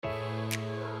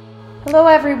Hello,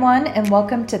 everyone, and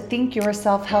welcome to Think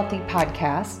Yourself Healthy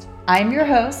podcast. I'm your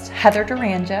host, Heather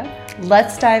Duranja.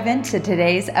 Let's dive into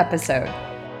today's episode.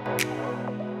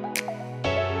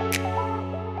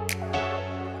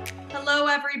 Hello,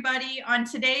 everybody. On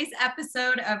today's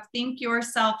episode of Think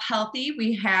Yourself Healthy,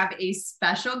 we have a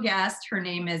special guest. Her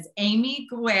name is Amy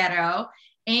Guerrero.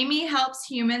 Amy helps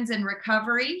humans in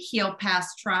recovery heal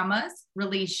past traumas,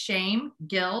 release shame,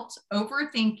 guilt,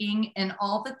 overthinking, and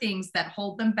all the things that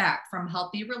hold them back from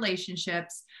healthy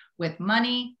relationships with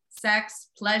money, sex,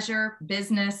 pleasure,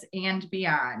 business, and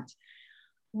beyond.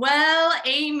 Well,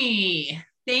 Amy,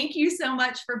 thank you so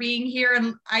much for being here.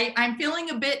 And I'm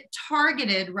feeling a bit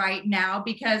targeted right now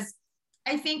because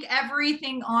I think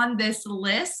everything on this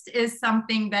list is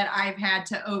something that I've had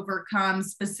to overcome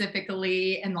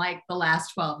specifically in like the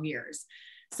last 12 years.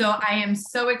 So I am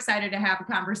so excited to have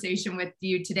a conversation with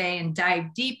you today and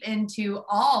dive deep into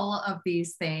all of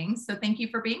these things. So thank you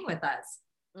for being with us.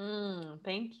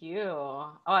 Thank you.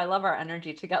 Oh, I love our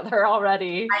energy together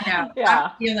already. I know.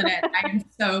 Yeah. I'm feeling it. I am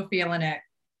so feeling it.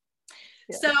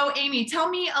 Yeah. So Amy, tell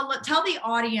the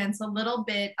audience a little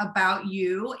bit about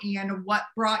you and what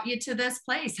brought you to this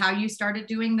place, how you started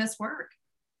doing this work.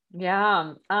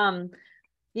 Yeah.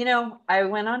 I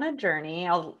went on a journey.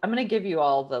 I'm going to give you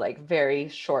all the like very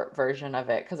short version of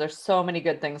it because there's so many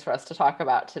good things for us to talk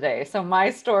about today. So my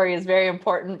story is very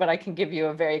important, but I can give you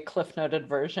a very cliff noted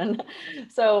version.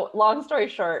 So long story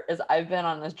short is I've been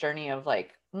on this journey of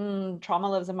like, trauma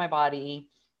lives in my body.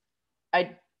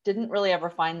 I didn't really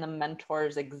ever find the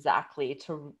mentors exactly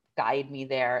to guide me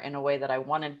there in a way that I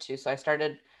wanted to. So I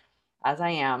started, as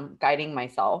I am, guiding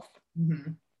myself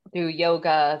through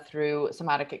yoga, through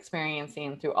somatic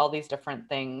experiencing, through all these different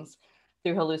things,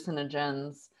 through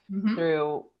hallucinogens,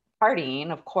 through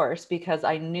partying, of course, because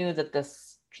I knew that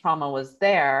this trauma was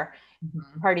there.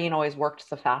 Partying always worked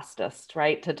the fastest,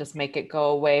 right? To just make it go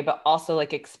away, but also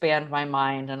like expand my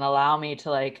mind and allow me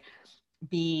to like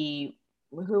be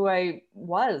who I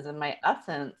was in my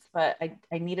essence, but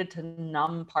I needed to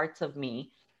numb parts of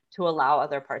me to allow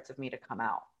other parts of me to come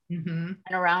out. And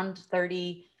around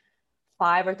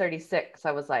 35 or 36,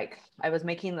 I was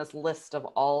making this list of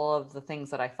all of the things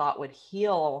that I thought would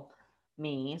heal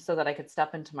me so that I could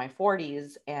step into my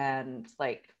 40s and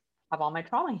like have all my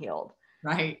trauma healed.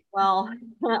 Right. Well,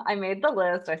 I made the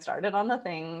list. I started on the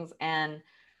things and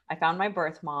I found my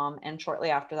birth mom. And shortly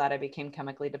after that, I became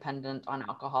chemically dependent on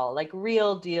alcohol, like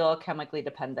real deal chemically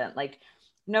dependent, like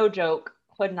no joke,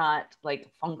 could not like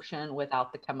function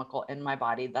without the chemical in my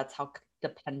body. That's how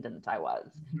dependent I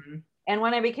was. And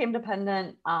when I became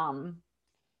dependent,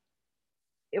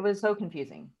 it was so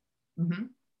confusing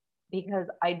because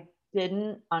I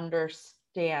didn't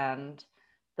understand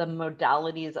the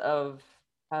modalities of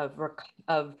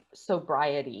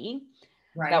sobriety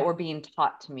that were being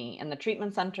taught to me in the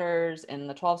treatment centers, in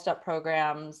the 12-step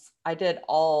programs. I did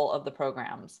all of the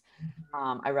programs.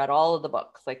 I read all of the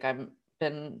books. Like I've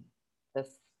been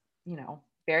this,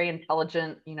 very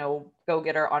intelligent,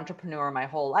 go-getter entrepreneur my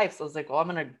whole life. So I was like, well, I'm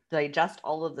going to digest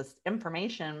all of this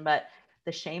information, but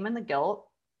the shame and the guilt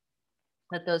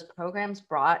that those programs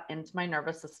brought into my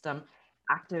nervous system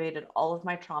activated all of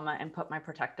my trauma and put my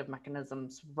protective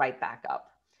mechanisms right back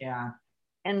up. Yeah.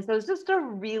 And so it's just a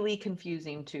really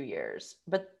confusing 2 years.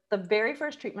 But the very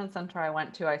first treatment center I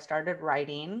went to, I started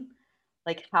writing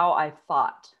like how I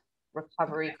thought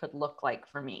recovery could look like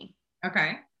for me.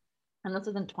 Okay. And this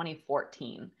was in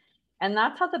 2014. And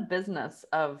that's how the business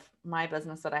of my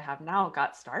business that I have now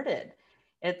got started.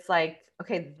 It's like,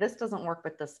 okay, this doesn't work,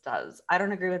 but this does. I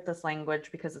don't agree with this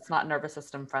language because it's not nervous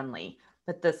system friendly,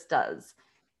 but this does.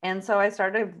 And so I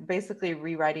started basically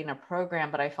rewriting a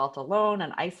program, but I felt alone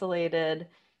and isolated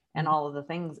and all of the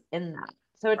things in that.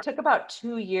 So it took about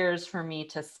 2 years for me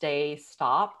to stay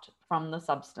stopped from the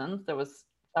substance. There was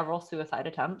several suicide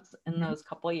attempts in those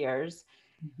couple of years.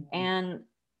 And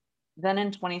then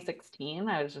in 2016,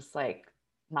 I was just like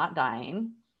not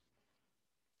dying.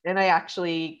 And I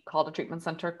actually called a treatment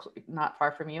center not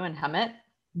far from you in Hemet.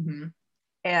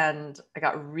 And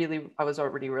I was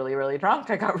already really, really drunk.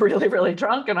 I got really, really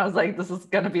drunk. And I was like, this is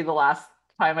going to be the last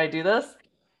time I do this.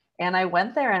 And I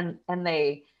went there and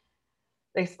they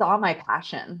saw my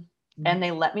passion and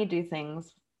they let me do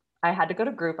things. I had to go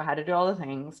to group. I had to do all the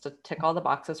things to tick all the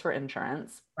boxes for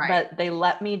insurance, but they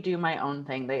let me do my own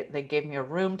thing. They gave me a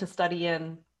room to study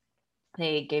in.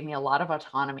 They gave me a lot of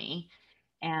autonomy,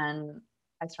 and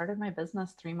I started my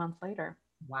business 3 months later.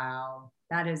 Wow,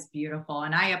 that is beautiful.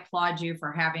 And I applaud you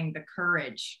for having the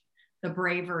courage, the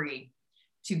bravery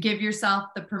to give yourself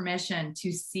the permission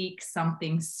to seek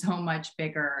something so much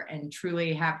bigger and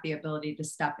truly have the ability to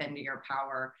step into your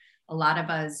power. a lot of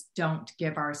us don't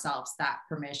give ourselves that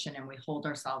permission, and we hold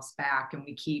ourselves back, and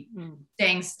we keep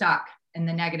staying stuck in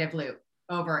the negative loop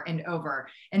over and over.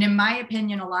 And in my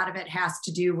opinion, a lot of it has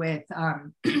to do with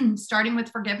starting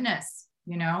with forgiveness.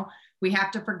 You know, we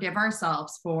have to forgive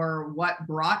ourselves for what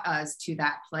brought us to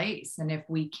that place. And if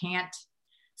we can't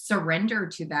surrender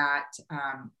to that,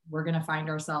 we're going to find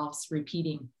ourselves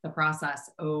repeating the process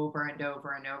over and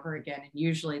over and over again. And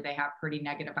usually they have pretty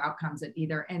negative outcomes. It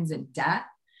either ends in death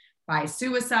by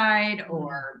suicide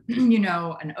or, you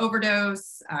know, an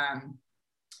overdose.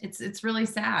 It's really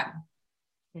sad.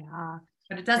 Yeah.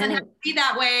 But it doesn't have to be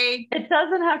that way. It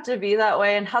doesn't have to be that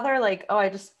way. And Heather, like, I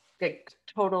just like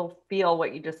total feel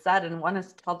what you just said, and want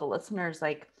to tell the listeners,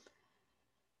 like,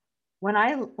 when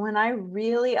I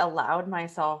really allowed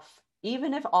myself,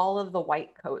 even if all of the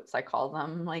white coats, I call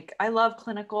them, like, I love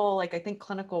clinical, like, I think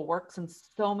clinical works in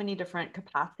so many different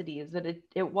capacities, that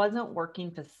it wasn't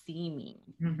working to see me.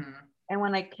 Mm-hmm. And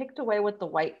when I kicked away what the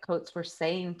white coats were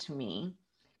saying to me,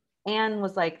 and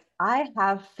was like, I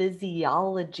have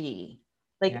physiology,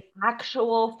 like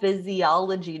actual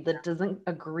physiology that doesn't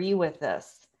agree with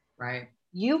this. Right.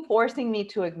 You forcing me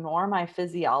to ignore my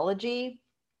physiology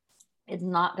is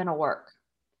not going to work.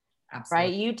 Absolutely.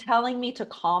 Right? You telling me to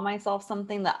call myself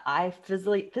something that I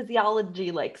physiology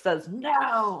like says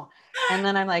no. And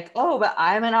then I'm like, oh, but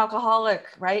I'm an alcoholic,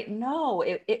 right? No,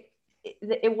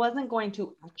 it wasn't going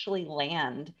to actually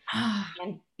land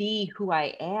and be who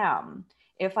I am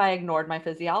if I ignored my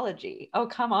physiology. Oh,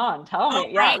 come on, tell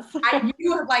me. Yes. I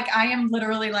am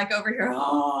literally like over here.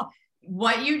 Oh,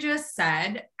 what you just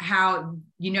said, how,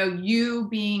 you know, you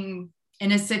being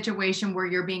in a situation where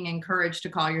you're being encouraged to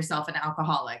call yourself an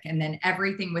alcoholic, and then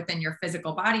everything within your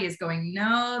physical body is going,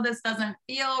 no, this doesn't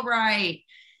feel right.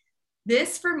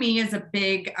 This for me is a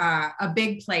big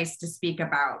place to speak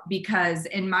about, because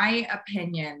in my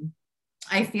opinion,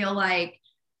 I feel like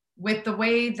with the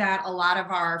way that a lot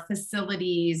of our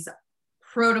facilities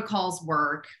protocols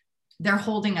work, they're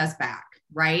holding us back,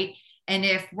 right? And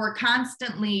if we're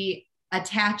constantly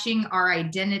attaching our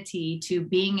identity to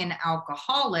being an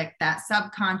alcoholic, that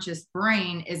subconscious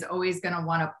brain is always going to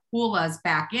want to pull us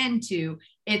back into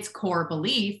its core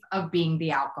belief of being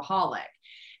the alcoholic.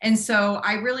 And so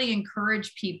I really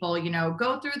encourage people, you know,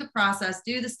 go through the process,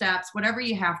 do the steps, whatever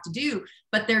you have to do.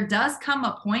 But there does come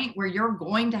a point where you're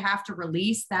going to have to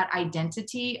release that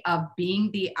identity of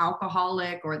being the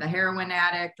alcoholic or the heroin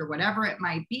addict or whatever it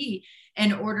might be,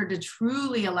 in order to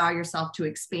truly allow yourself to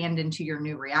expand into your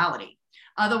new reality.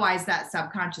 Otherwise, that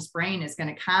subconscious brain is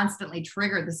going to constantly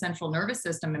trigger the central nervous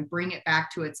system and bring it back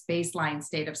to its baseline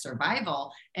state of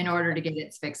survival in order to get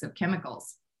its fix of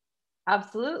chemicals.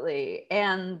 Absolutely.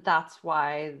 And that's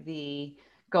why the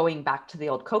going back to the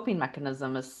old coping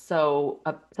mechanism is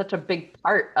such a big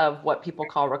part of what people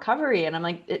call recovery. And I'm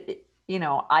like, you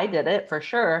know, I did it for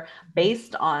sure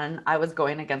based on I was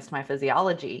going against my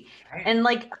physiology. Right. And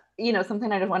like, you know,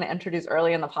 something I just want to introduce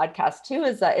early in the podcast too,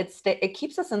 is that it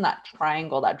keeps us in that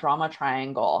triangle, that drama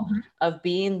triangle of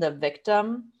being the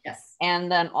victim. Yes.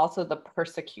 And then also the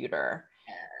persecutor.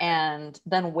 And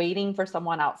then waiting for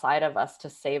someone outside of us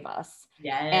to save us.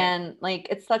 Yeah. And like,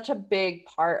 it's such a big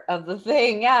part of the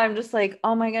thing. Yeah. I'm just like,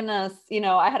 oh my goodness. You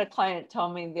know, I had a client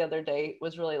tell me the other day,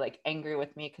 was really like angry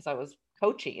with me because I was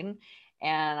coaching,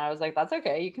 and I was like, that's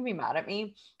okay. You can be mad at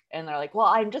me. And they're like, well,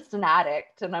 I'm just an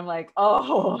addict. And I'm like,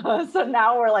 oh, so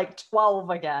now we're like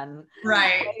 12 again.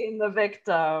 Right. Playing the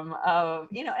victim of,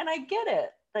 you know, and I get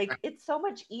it. Like, it's so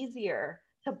much easier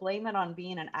to blame it on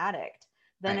being an addict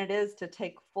than it is to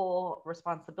take full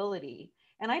responsibility.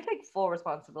 And I take full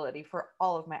responsibility for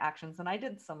all of my actions. And I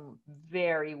did some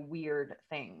very weird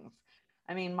things.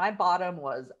 I mean, my bottom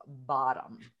was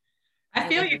bottom. I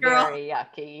feel you, girl. Very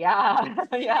yucky. Yeah.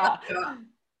 Yeah.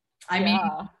 I mean,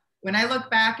 when I look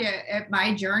back at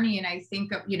my journey, and I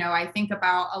think of, you know, I think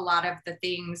about a lot of the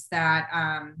things that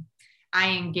I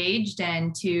engaged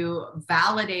in to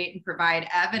validate and provide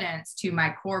evidence to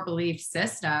my core belief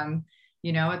system.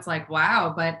 You know, it's like,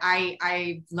 wow, but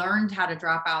I learned how to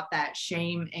drop out that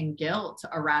shame and guilt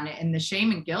around it. And the shame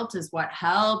and guilt is what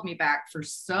held me back for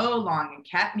so long and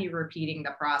kept me repeating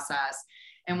the process.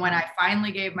 And when I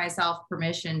finally gave myself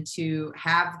permission to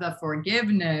have the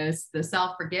forgiveness, the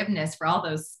self-forgiveness for all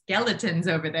those skeletons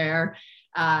over there,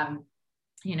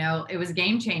 you know, it was a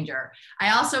game changer.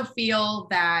 I also feel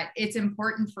that it's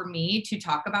important for me to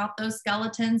talk about those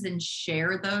skeletons and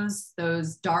share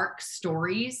those dark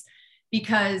stories,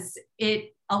 because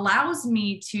it allows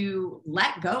me to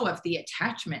let go of the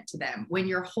attachment to them. When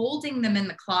you're holding them in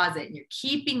the closet and you're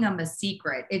keeping them a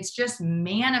secret, it's just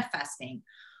manifesting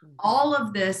all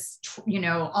of this,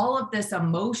 all of this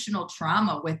emotional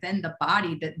trauma within the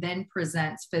body that then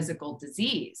presents physical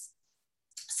disease.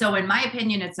 So in my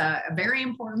opinion, it's a very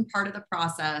important part of the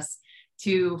process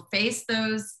to face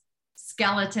those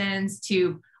skeletons,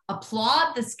 to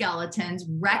applaud the skeletons,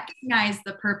 recognize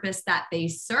the purpose that they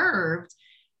served,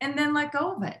 and then let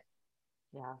go of it.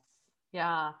 Yes.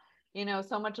 Yeah.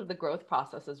 So much of the growth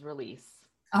process is release.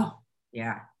 Oh,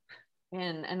 yeah.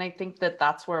 And I think that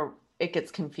that's where it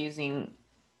gets confusing,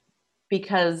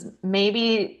 because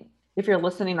maybe if you're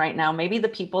listening right now, maybe the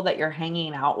people that you're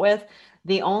hanging out with,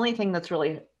 the only thing that's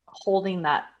really holding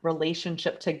that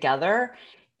relationship together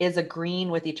is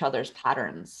agreeing with each other's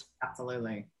patterns.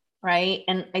 Absolutely. Right.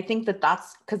 And I think that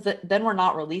that's because then we're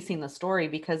not releasing the story,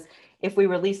 because if we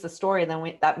release the story,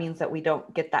 then that means that we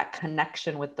don't get that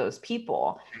connection with those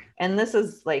people. And this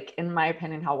is, like, in my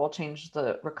opinion, how we'll change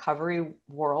the recovery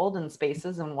world and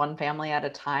spaces, and one family at a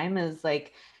time, is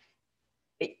like,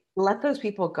 let those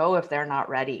people go if they're not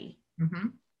ready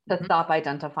to stop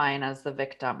identifying as the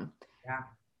victim.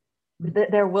 Yeah.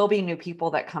 There will be new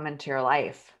people that come into your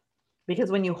life,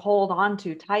 because when you hold on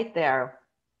too tight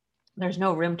there's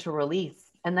no room to release.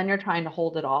 And then you're trying to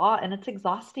hold it all, and it's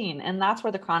exhausting. And that's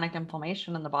where the chronic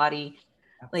inflammation in the body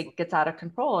like gets out of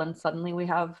control. And suddenly we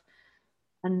have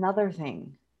another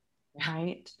thing,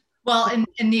 right? Well,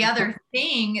 and the other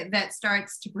thing that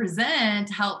starts to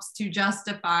present helps to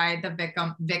justify the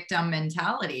victim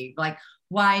mentality. Like,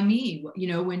 why me?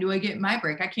 When do I get my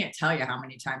break? I can't tell you how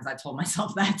many times I told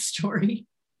myself that story.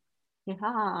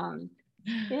 Yeah.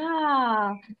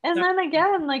 Yeah. And then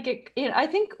again, like I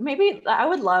think maybe I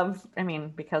would love,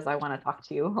 because I want to talk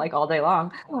to you like all day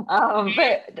long.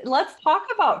 But let's talk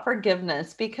about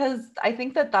forgiveness, because I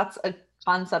think that that's a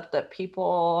concept that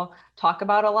people talk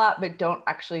about a lot, but don't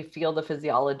actually feel the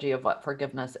physiology of what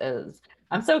forgiveness is.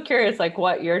 I'm so curious, like,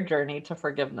 what your journey to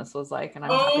forgiveness was like, and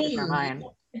I'm happy to share mine.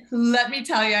 Let me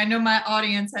tell you, I know my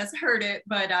audience has heard it,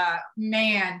 but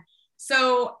man,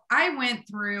 so I went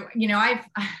through,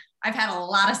 I've had a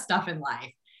lot of stuff in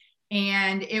life.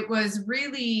 And it was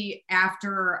really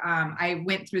after I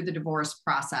went through the divorce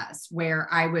process where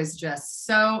I was just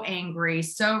so angry,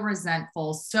 so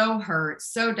resentful, so hurt,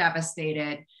 so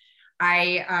devastated.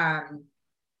 I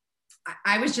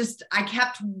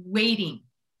kept waiting.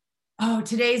 Oh,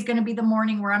 today's going to be the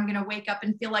morning where I'm going to wake up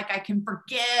and feel like I can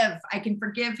forgive. I can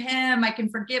forgive him. I can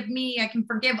forgive me. I can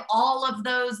forgive all of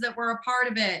those that were a part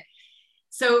of it.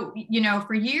 So,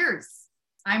 for years,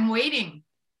 I'm waiting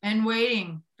and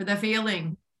waiting for the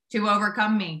feeling to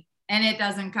overcome me, and it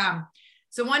doesn't come.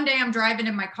 So one day I'm driving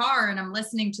in my car and I'm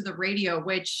listening to the radio,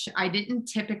 which I didn't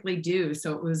typically do.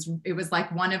 So it was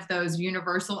like one of those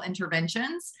universal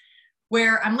interventions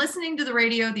where I'm listening to the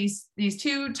radio. These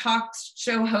two talk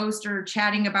show hosts are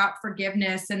chatting about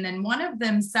forgiveness. And then one of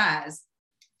them says,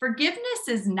 forgiveness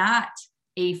is not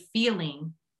a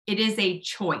feeling, it is a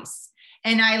choice.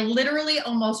 And I literally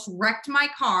almost wrecked my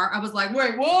car. I was like,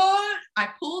 wait, what? I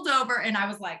pulled over and I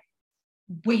was like,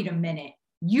 wait a minute.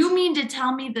 You mean to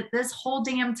tell me that this whole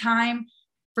damn time,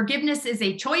 forgiveness is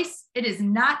a choice? It is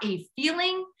not a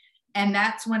feeling. And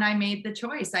that's when I made the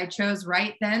choice. I chose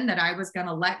right then that I was going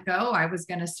to let go. I was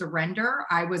going to surrender.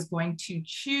 I was going to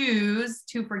choose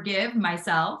to forgive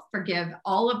myself, forgive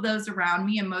all of those around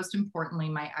me, and most importantly,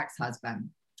 my ex-husband.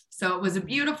 So it was a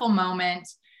beautiful moment.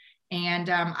 And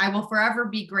I will forever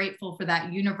be grateful for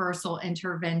that universal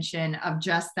intervention of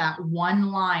just that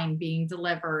one line being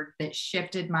delivered that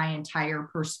shifted my entire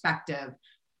perspective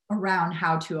around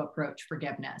how to approach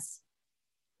forgiveness.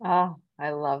 Oh,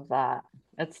 I love that.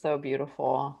 It's so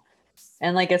beautiful.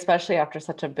 And like, especially after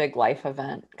such a big life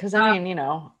event, because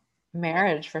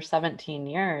marriage for 17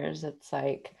 years, it's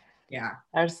like, yeah,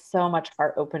 there's so much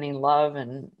heart opening love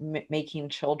and making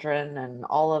children and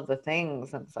all of the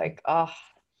things. And it's like, oh,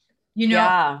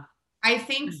 yeah. I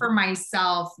think for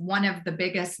myself, one of the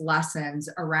biggest lessons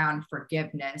around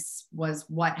forgiveness was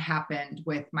what happened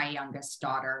with my youngest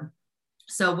daughter.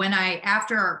 So when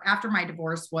after my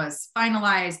divorce was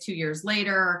finalized 2 years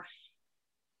later,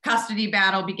 custody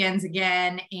battle begins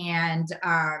again. And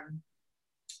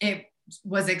it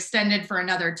was extended for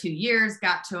another 2 years,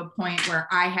 got to a point where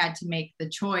I had to make the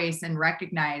choice and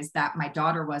recognize that my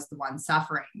daughter was the one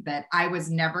suffering, that I was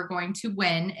never going to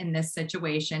win in this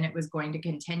situation. It was going to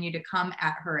continue to come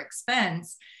at her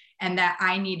expense, and that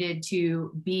I needed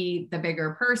to be the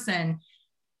bigger person,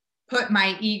 put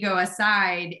my ego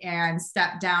aside and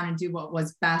step down and do what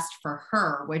was best for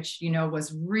her, which,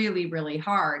 was really, really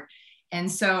hard.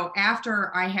 And so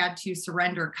after I had to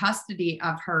surrender custody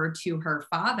of her to her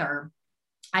father,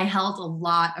 I held a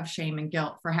lot of shame and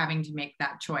guilt for having to make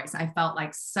that choice. I felt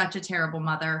like such a terrible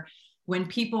mother, when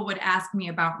people would ask me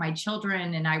about my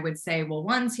children and I would say, well,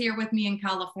 one's here with me in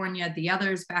California, the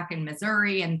other's back in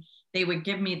Missouri. And they would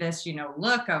give me this,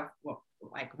 look of, well,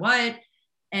 like what?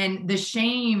 And the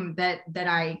shame that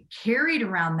I carried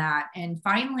around that. And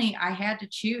finally I had to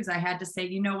choose. I had to say,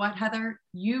 you know what, Heather,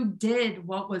 you did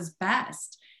what was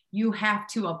best. You have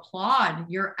to applaud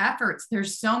your efforts.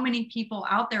 There's so many people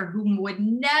out there who would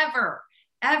never,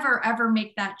 ever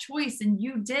make that choice. And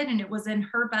you did, and it was in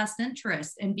her best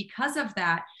interest. And because of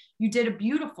that, you did a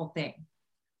beautiful thing.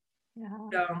 Yeah.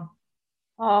 So,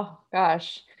 oh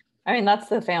gosh. I mean, that's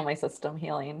the family system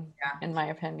healing, in my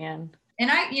opinion.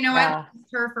 And I lost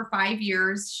her for 5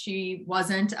 years. She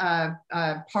wasn't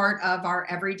a part of our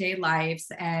everyday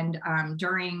lives. And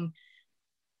during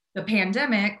the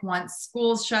pandemic, once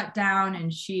schools shut down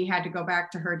and she had to go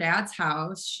back to her dad's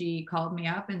house, she called me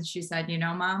up and she said,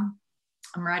 Mom,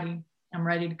 I'm ready. I'm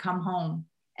ready to come home.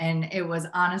 And it was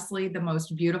honestly the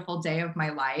most beautiful day of my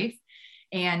life.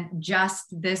 And just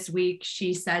this week,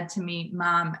 she said to me,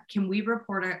 Mom, can we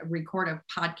record a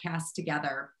podcast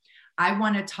together? I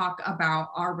want to talk about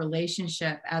our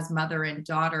relationship as mother and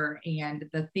daughter and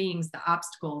the things, the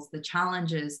obstacles, the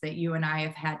challenges that you and I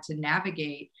have had to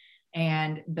navigate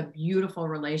and the beautiful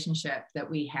relationship that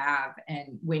we have.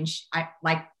 And when I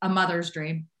like a mother's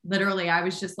dream, literally, I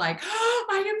was just like, oh,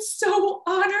 I am so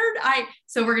honored.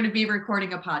 So we're going to be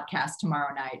recording a podcast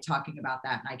tomorrow night talking about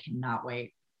that. And I cannot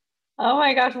wait. Oh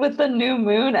my gosh, with the new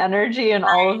moon energy and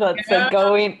all of that, so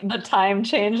the time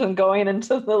change and going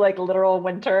into the like literal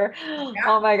winter. Yeah.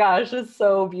 Oh my gosh, it's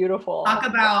so beautiful. Talk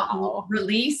about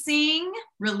releasing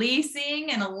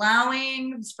and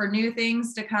allowing for new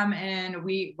things to come in.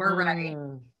 We're ready.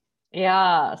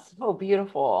 Yeah, so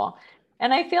beautiful.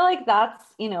 And I feel like that's,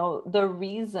 the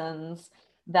reasons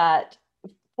that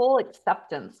full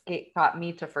acceptance got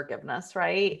me to forgiveness,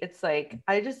 right? It's like,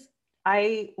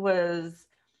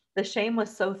 the shame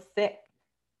was so thick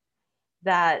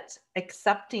that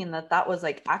accepting that was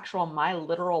like actual my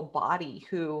literal body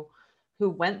who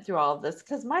went through all of this.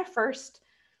 Because my first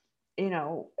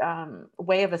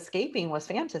way of escaping was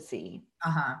fantasy,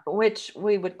 which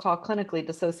we would call clinically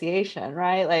dissociation,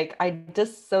 right? Like I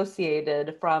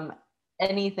dissociated from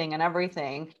anything and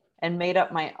everything and made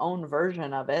up my own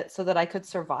version of it so that I could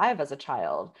survive as a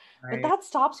child. Right. But that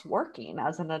stops working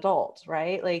as an adult,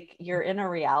 right? Like you're in a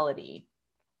reality.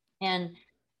 And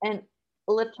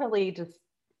literally just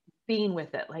being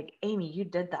with it, like, Amy, you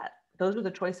did that. Those were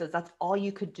the choices. That's all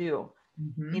you could do.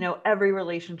 Mm-hmm. Every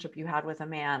relationship you had with a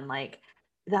man, like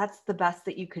that's the best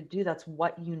that you could do. That's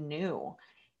what you knew.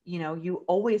 You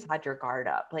always had your guard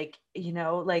up, like,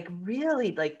 like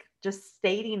really like just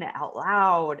stating it out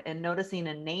loud and noticing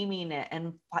and naming it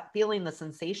and feeling the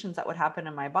sensations that would happen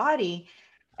in my body.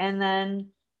 And then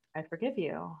I forgive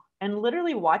you. And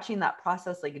literally watching that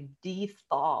process like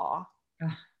de-thaw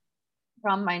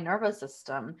from my nervous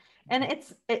system. And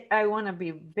I want to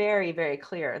be very, very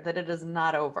clear that it is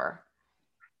not over.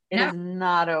 It is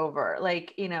not over.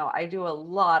 Like, I do a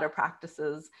lot of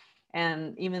practices.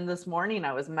 And even this morning,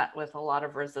 I was met with a lot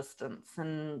of resistance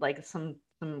and like some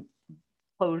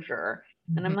closure.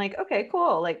 Mm-hmm. And I'm like, okay,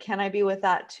 cool. Like, can I be with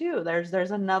that too? There's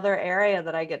another area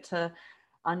that I get to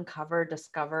uncover,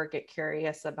 discover, get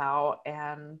curious about,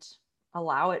 and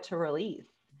allow it to release.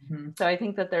 Mm-hmm. So I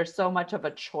think that there's so much of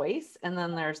a choice. And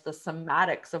then there's the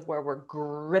somatics of where we're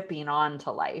gripping on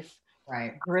to life,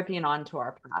 right? Gripping onto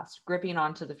our past, gripping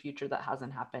onto the future that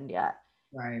hasn't happened yet.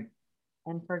 Right.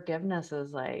 And forgiveness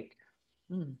is like,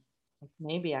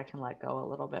 maybe I can let go a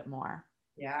little bit more.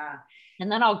 Yeah.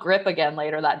 And then I'll grip again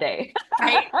later that day.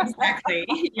 Right. Exactly.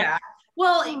 Yeah.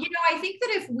 Well, I think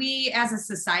that if we as a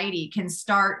society can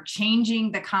start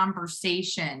changing the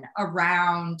conversation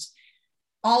around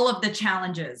all of the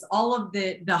challenges, all of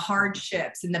the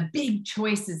hardships and the big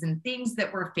choices and things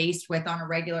that we're faced with on a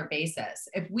regular basis,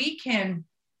 if we can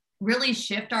really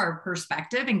shift our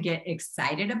perspective and get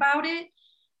excited about it,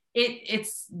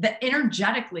 it's the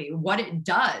energetically what it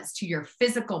does to your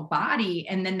physical body.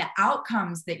 And then the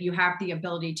outcomes that you have the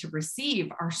ability to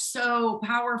receive are so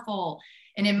powerful.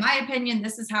 And in my opinion,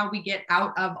 this is how we get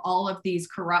out of all of these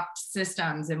corrupt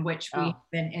systems in which we've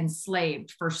been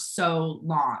enslaved for so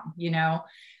long,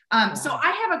 So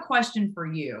I have a question for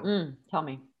you. Tell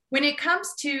me. When it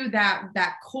comes to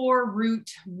that core root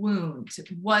wound,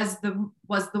 was the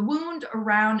wound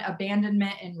around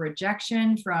abandonment and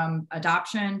rejection from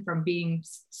adoption, from being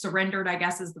surrendered, I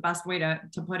guess is the best way to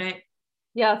put it?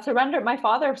 Yeah, surrender. My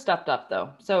father stepped up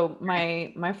though. So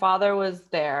my father was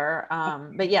there.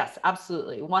 But yes,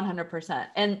 absolutely. 100%.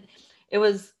 And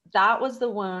that was the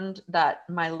wound that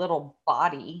my little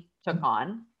body took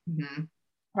on. Mm-hmm.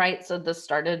 Right. So this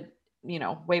started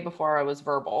way before I was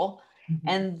verbal. Mhm.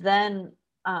 And then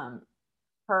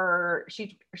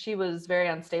she was very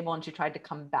unstable, and she tried to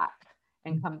come back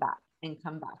and Mhm. come back and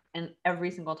come back. And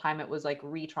every single time it was like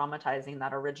re-traumatizing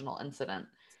that original incident.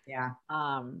 Yeah.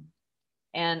 Um,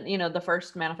 and the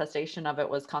first manifestation of it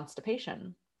was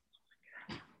constipation.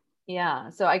 Yeah.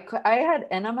 So I had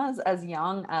enemas as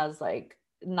young as like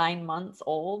 9 months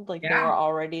old. Like they Yeah. were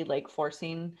already like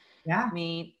forcing Yeah.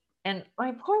 me, and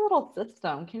my poor little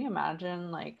system. Can you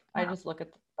imagine? Like I Yeah. just look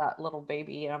at that little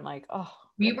baby and I'm like, oh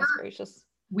We were goodness gracious.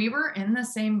 we were in the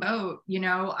same boat.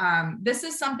 This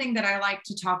is something that I like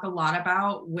to talk a lot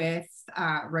about with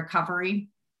recovery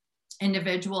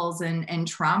individuals and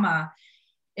trauma,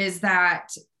 is that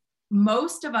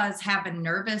most of us have a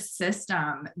nervous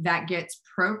system that gets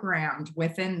programmed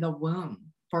within the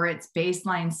womb for its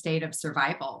baseline state of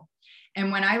survival.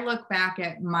 And when I look back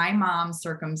at my mom's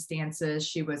circumstances,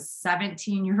 she was a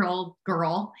 17-year-old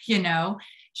girl,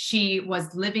 she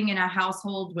was living in a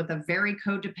household with a very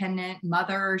codependent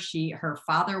mother. Her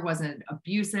father was an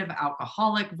abusive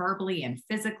alcoholic, verbally and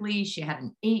physically. She had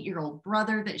an 8-year-old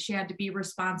brother that she had to be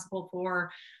responsible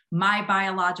for. My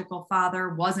biological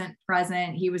father wasn't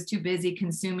present. He was too busy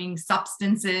consuming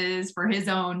substances for his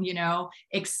own,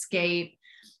 escape.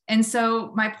 And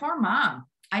so my poor mom,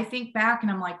 I think back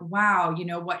and I'm like, wow,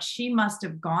 what she must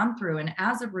have gone through. And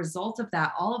as a result of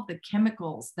that, all of the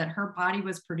chemicals that her body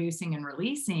was producing and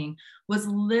releasing was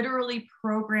literally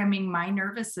programming my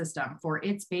nervous system for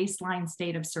its baseline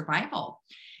state of survival.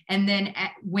 And then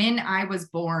when I was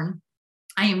born,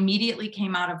 I immediately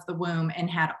came out of the womb and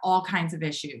had all kinds of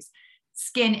issues,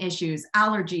 skin issues,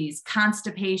 allergies,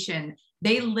 constipation.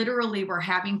 They literally were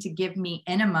having to give me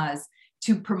enemas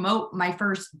to promote my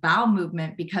first bowel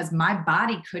movement because my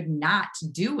body could not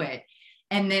do it.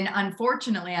 And then,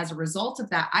 unfortunately, as a result of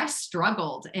that, I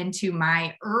struggled into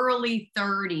my early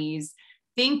 30s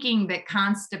thinking that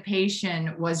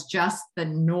constipation was just the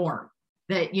norm,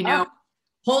 that, Oh,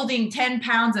 holding 10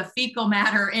 pounds of fecal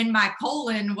matter in my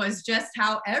colon was just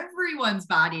how everyone's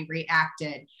body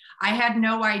reacted. I had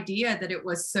no idea that it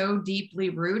was so deeply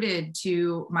rooted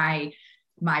to my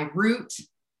root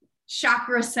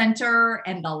chakra center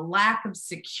and the lack of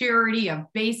security of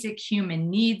basic human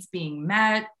needs being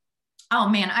met. Oh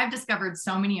man, I've discovered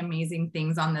so many amazing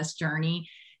things on this journey.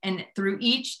 And through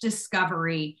each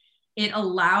discovery, it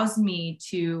allows me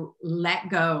to let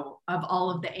go of all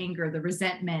of the anger, the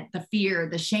resentment, the fear,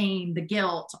 the shame, the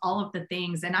guilt, all of the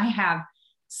things. And I have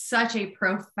such a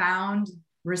profound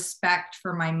respect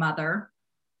for my mother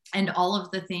and all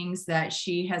of the things that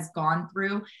she has gone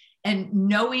through. And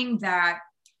knowing that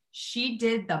she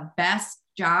did the best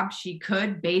job she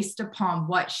could based upon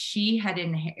what she had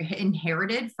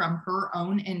inherited from her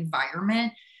own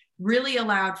environment really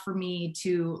allowed for me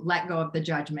to let go of the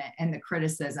judgment and the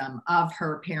criticism of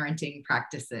her parenting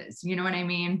practices. You know what I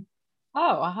mean?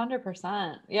 oh,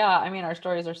 100%. Yeah. I mean, our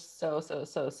stories are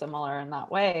so similar in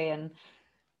that way. And,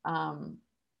 um,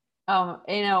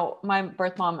 my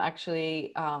birth mom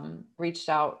actually, reached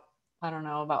out, I don't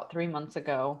know, about 3 months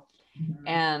ago. Mhm.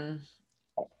 And,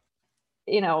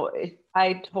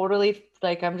 I totally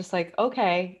like, I'm just like,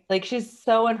 okay, like she's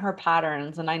so in her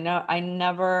patterns. And I know I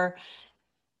never,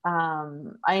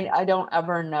 I don't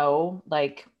ever know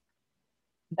like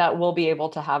that we'll be able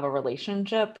to have a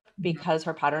relationship Mhm. because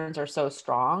her patterns are so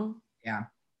strong. Yeah.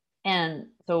 And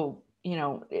so,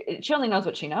 she only knows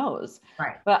what she knows.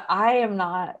 Right. But I am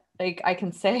not, like, I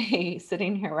can say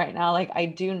sitting here right now, like, I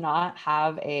do not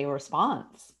have a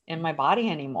response in my body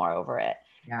anymore over it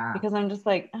Yeah. because I'm just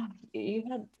like, oh, you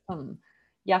had some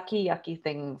yucky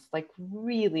things, like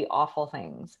really awful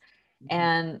things. Mhm.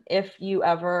 And if you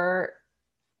ever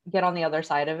get on the other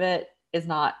side of it, is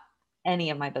not any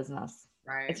of my business. It's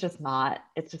Right. just not.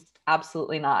 It's just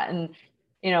absolutely not. And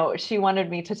she wanted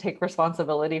me to take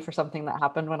responsibility for something that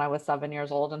happened when I was 7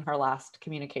 years old in her last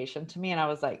communication to me. And I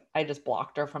was like, I just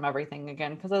blocked her from everything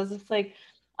again because I was just like,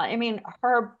 I mean,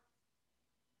 her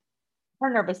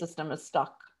nervous system is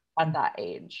stuck at that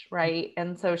age, right?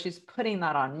 And so she's putting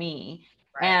that on me.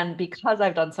 Right. And because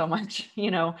I've done so much,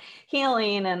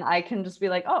 healing, and I can just be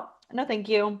like, oh, no, thank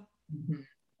you, Mhm.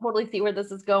 totally see where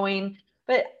this is going.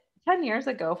 But 10 years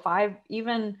ago,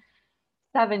 even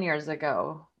 7 years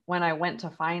ago, when I went to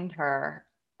find her,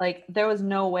 like there was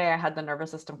no way I had the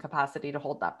nervous system capacity to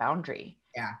hold that boundary.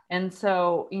 Yeah. And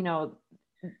so,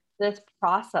 this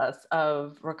process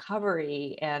of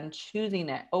recovery and choosing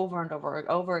it over and over and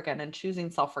over again and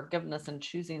choosing self-forgiveness and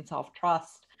choosing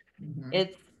self-trust, Mhm.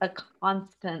 it's a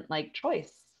constant like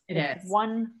choice. It It's is.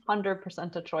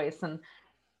 100% a choice. And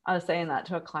I was saying that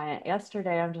to a client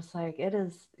yesterday. I'm just like, it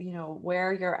is,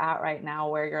 where you're at right now,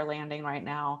 where you're landing right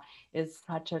now is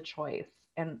such a choice,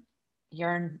 and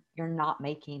you're not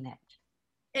making it.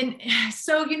 And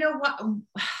so, you know what,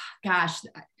 gosh,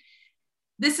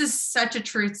 this is such a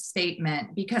truth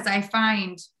statement, because I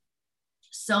find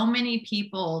so many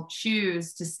people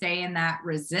choose to stay in that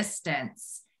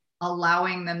resistance,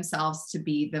 allowing themselves to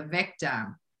be the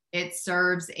victim. It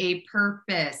serves a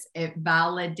purpose. It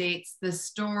validates the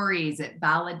stories. It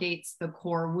validates the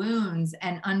core wounds.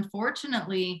 And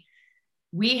unfortunately,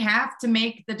 we have to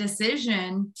make the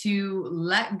decision to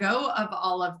let go of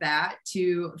all of that,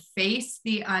 to face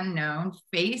the unknown,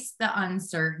 face the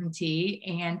uncertainty,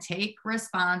 and take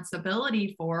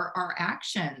responsibility for our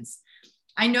actions.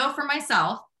 I know for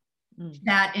myself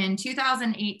that in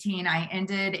 2018, I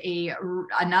ended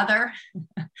another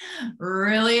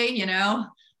really,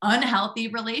 unhealthy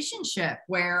relationship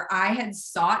where I had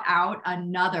sought out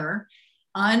another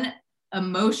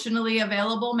unemotionally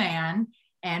available man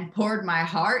and poured my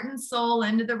heart and soul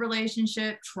into the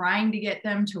relationship, trying to get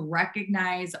them to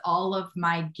recognize all of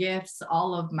my gifts,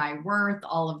 all of my worth,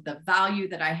 all of the value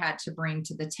that I had to bring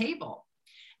to the table.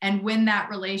 And when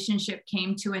that relationship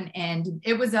came to an end,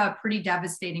 it was a pretty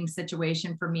devastating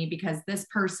situation for me, because this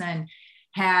person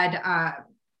had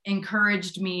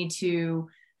encouraged me to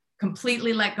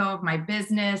completely let go of my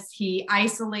business. He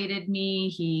isolated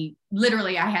me.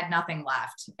 I had nothing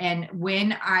left. And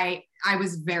when I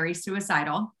was very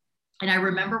suicidal. And I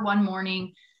remember one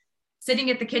morning sitting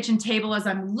at the kitchen table as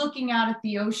I'm looking out at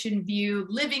the ocean view,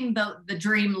 living the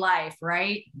dream life,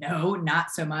 right? No, not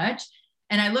so much.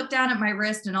 And I looked down at my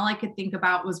wrist, and all I could think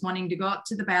about was wanting to go up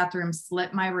to the bathroom,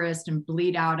 slit my wrist, and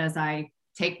bleed out as I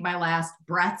take my last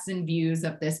breaths and views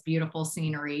of this beautiful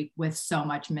scenery with so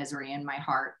much misery in my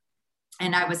heart.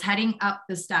 And I was heading up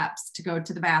the steps to go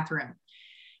to the bathroom.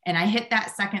 And I hit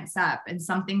that second step, and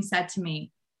something said to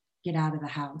me, get out of the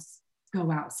house,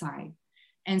 go outside.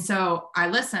 And so I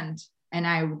listened, and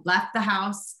I left the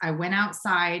house. I went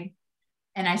outside,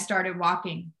 and I started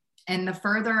walking. And the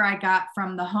further I got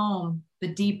from the home, the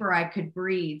deeper I could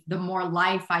breathe, the more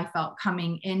life I felt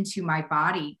coming into my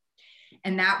body.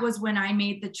 And that was when I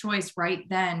made the choice right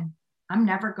then. I'm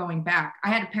never going back. I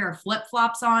had a pair of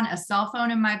flip-flops on, a cell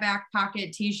phone in my back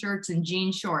pocket, t-shirts and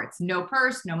jean shorts, no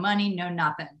purse, no money, no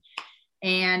nothing.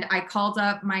 And I called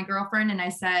up my girlfriend and I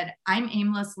said, I'm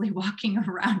aimlessly walking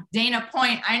around Dana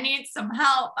Point. I need some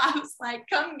help. I was like,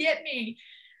 come get me.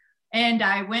 And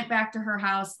I went back to her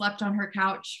house, slept on her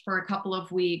couch for a couple of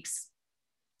weeks,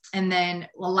 and then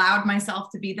allowed myself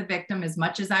to be the victim as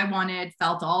much as I wanted,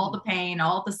 felt all the pain,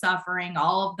 all the suffering,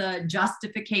 all of the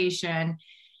justification.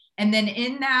 And then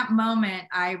in that moment,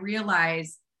 I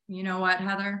realized, you know what,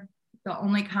 Heather, the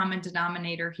only common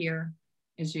denominator here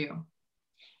is you.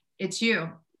 It's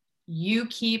you. You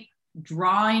keep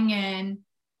drawing in,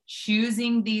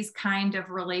 choosing these kind of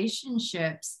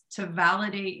relationships to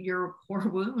validate your core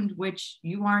wound, which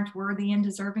you aren't worthy and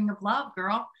deserving of love,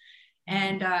 girl.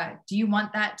 And do you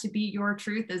want that to be your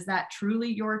truth? Is that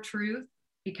truly your truth?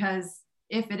 Because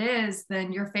if it is,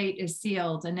 then your fate is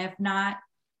sealed. And if not,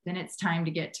 then it's time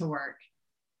to get to work.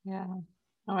 Yeah.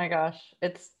 Oh my gosh.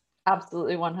 It's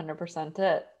absolutely 100%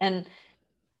 it. And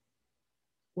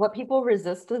what people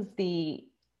resist is the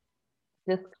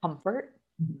discomfort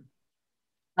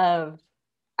of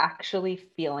actually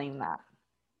feeling that,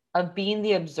 of being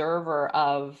the observer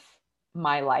of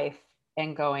my life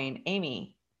and going,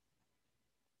 Amy,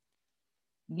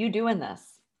 you doing this,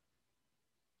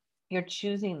 you're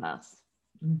choosing this.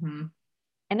 Mm-hmm.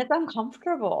 And it's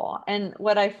uncomfortable. And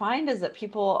what I find is that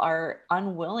people are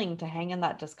unwilling to hang in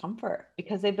that discomfort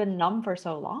because they've been numb for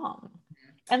so long.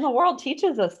 And the world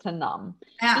teaches us to numb.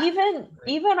 Yeah.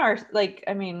 Even our, like,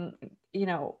 I mean,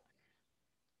 even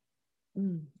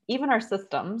our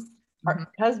systems are,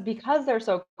 because they're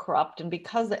so corrupt, and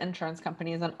because the insurance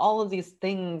companies and all of these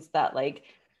things that like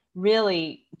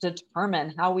really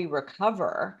determine how we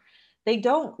recover, they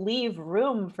don't leave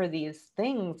room for these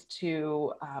things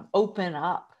to open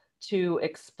up, to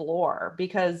explore,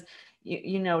 because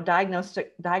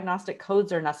diagnostic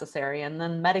codes are necessary, and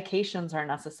then medications are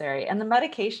necessary, and the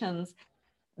medications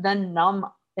then numb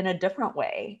in a different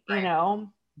way, Right.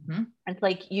 It's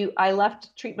like I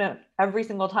left treatment every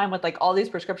single time with like all these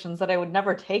prescriptions that I would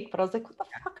never take, but I was like, what the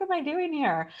fuck am I doing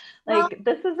here? Like,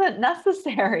 this isn't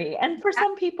necessary. And for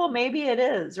some people, maybe it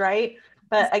is, right?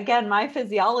 But again, my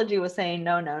physiology was saying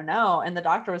no, no, no. And the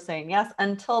doctor was saying yes,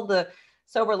 until the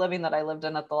sober living that I lived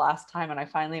in at the last time. And I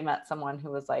finally met someone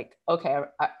who was like, okay,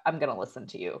 I'm going to listen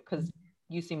to you because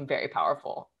you seem very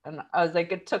powerful. And I was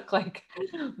like, it took like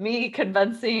me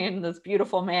convincing this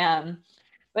beautiful man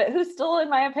but who still, in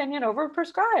my opinion,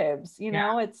 overprescribes, you Yeah.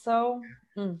 know, it's so.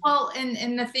 Well,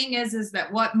 and the thing is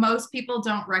that what most people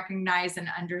don't recognize and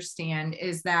understand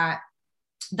is that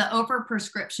the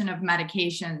overprescription of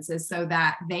medications is so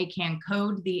that they can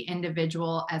code the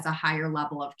individual as a higher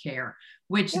level of care,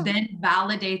 which Yeah. then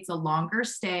validates a longer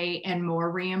stay and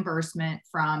more reimbursement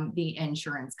from the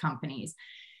insurance companies.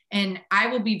 And I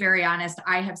will be very honest,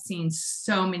 I have seen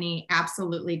so many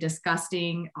absolutely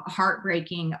disgusting,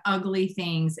 heartbreaking, ugly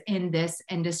things in this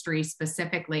industry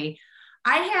specifically.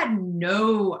 I had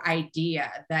no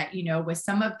idea that, with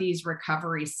some of these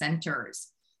recovery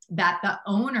centers, that the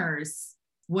owners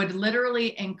would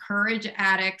literally encourage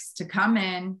addicts to come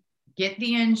in, get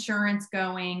the insurance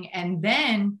going, and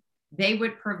then they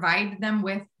would provide them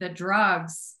with the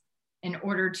drugs in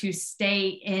order to stay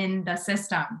in the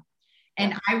system.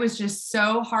 And I was just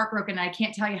so heartbroken. I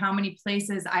can't tell you how many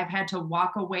places I've had to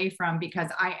walk away from because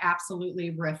I absolutely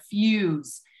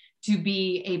refuse to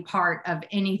be a part of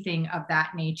anything of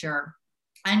that nature.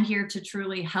 I'm here to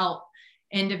truly help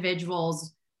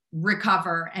individuals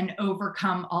recover and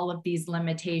overcome all of these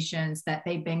limitations that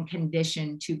they've been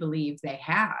conditioned to believe they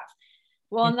have.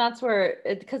 Well, and that's where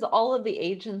because all of the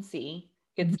agency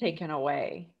gets taken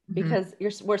away because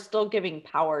we're still giving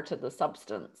power to the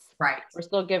substance. Right. We're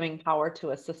still giving power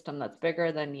to a system that's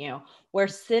bigger than you. We're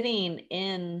sitting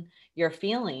in your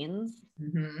feelings,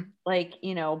 like,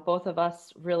 both of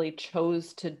us really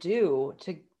chose to do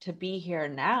to be here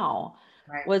now,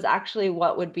 Right. was actually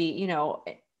what would be,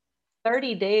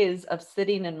 30 days of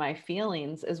sitting in my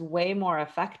feelings is way more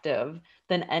effective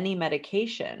than any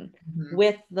medication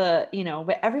with the,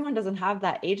 but everyone doesn't have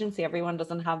that agency. Everyone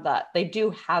doesn't have that. They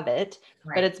do have it,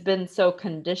 Right. but it's been so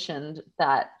conditioned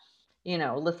that,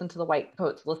 listen to the white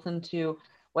coats, listen to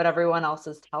what everyone else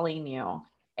is telling you.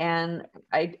 And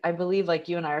I believe like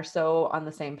you and I are so on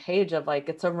the same page of like,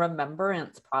 it's a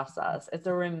remembrance process. It's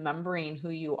a remembering who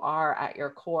you are at your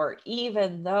core,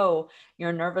 even though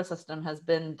your nervous system has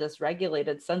been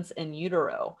dysregulated since in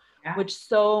utero, which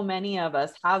so many of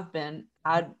us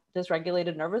had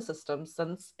dysregulated nervous systems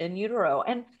since in utero.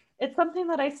 And it's something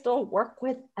that I still work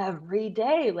with every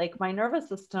day. Like my nervous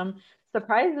system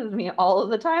surprises me all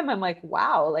of the time. I'm like,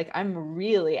 wow, like I'm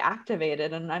really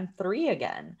activated and I'm 3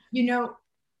 again.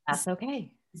 That's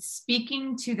okay.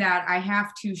 Speaking to that, I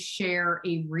have to share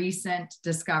a recent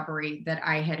discovery that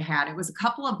I had. It was a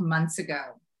couple of months ago.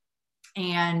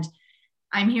 And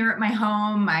I'm here at my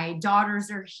home. My daughters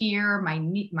are here.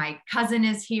 My cousin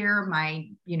is here. My,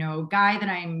 guy that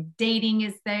I'm dating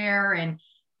is there. And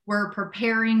we're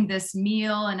preparing this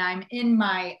meal. And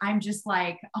I'm just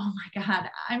like, oh my God,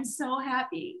 I'm so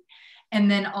happy. And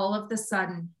then all of a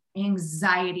sudden,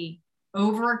 anxiety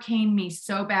overcame me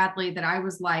so badly that I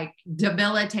was like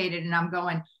debilitated. And I'm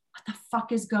going, what the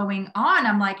fuck is going on?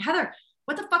 I'm like, Heather,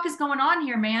 what the fuck is going on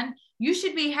here, man? You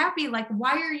should be happy. Like,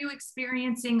 why are you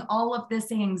experiencing all of this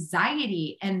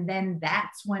anxiety? And then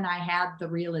that's when I had the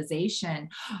realization,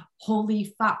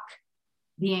 holy fuck,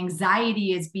 the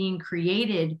anxiety is being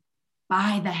created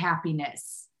by the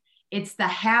happiness. It's the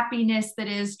happiness that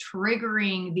is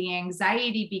triggering the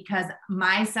anxiety because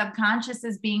my subconscious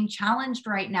is being challenged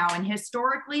right now. And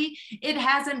historically, it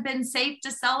hasn't been safe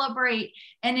to celebrate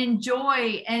and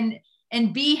enjoy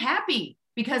and be happy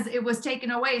because it was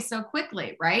taken away so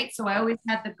quickly, right? So I always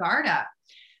had the guard up.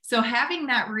 So having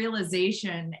that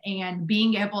realization and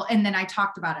being able, and then I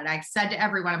talked about it. I said to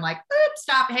everyone, I'm like, oops,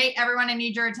 stop. Hey, everyone, I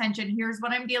need your attention. Here's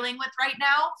what I'm dealing with right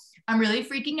now. I'm really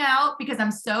freaking out because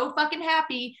I'm so fucking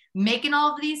happy making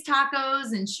all of these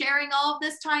tacos and sharing all of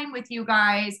this time with you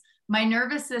guys. My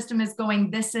nervous system is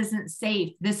going, this isn't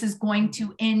safe. This is going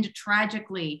to end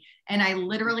tragically. And I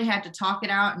literally had to talk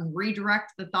it out and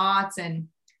redirect the thoughts. And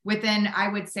within, I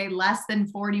would say, less than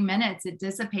 40 minutes, it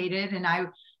dissipated. And I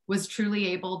was truly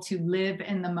able to live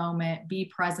in the moment, be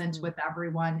present with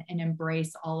everyone, and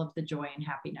embrace all of the joy and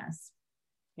happiness.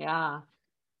 Yeah.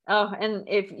 Oh, and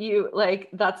if you like,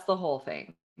 that's the whole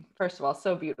thing. First of all,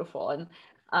 so beautiful. And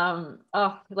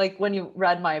like when you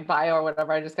read my bio or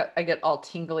whatever, I get all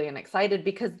tingly and excited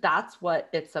because that's what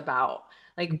it's about.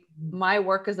 Like my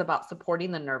work is about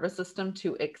supporting the nervous system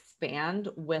to expand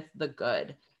with the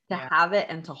good, to have it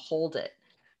and to hold it,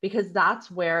 because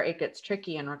that's where it gets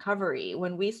tricky in recovery.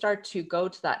 When we start to go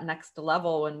to that next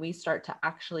level, when we start to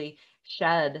actually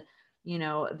shed,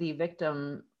 the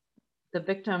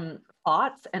victim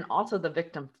thoughts and also the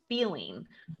victim feeling,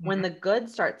 when the good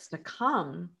starts to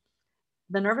come,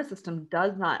 the nervous system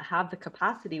does not have the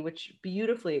capacity, which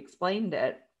beautifully explained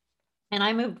it.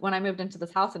 And when I moved into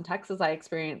this house in Texas, I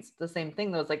experienced the same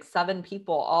thing. There was like 7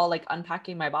 people all like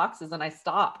unpacking my boxes, and I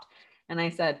stopped and I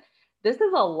said, this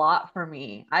is a lot for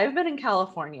me. I've been in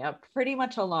California pretty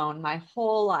much alone my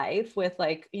whole life with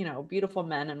like, beautiful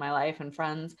men in my life and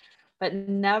friends, but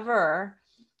never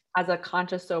as a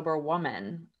conscious, sober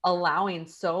woman, allowing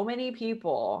so many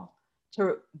people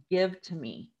to give to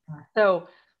me. So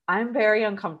I'm very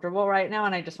uncomfortable right now.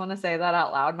 And I just want to say that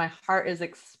out loud. My heart is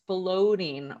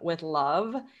exploding with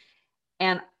love.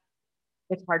 And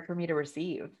it's hard for me to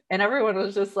receive. And everyone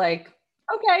was just like,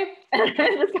 okay. And it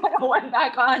just kind of went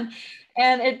back on.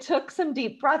 And it took some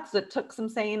deep breaths. It took some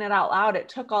saying it out loud. It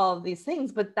took all of these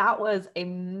things, but that was a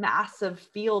massive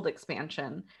field expansion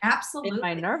in my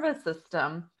Absolutely. nervous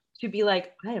system to be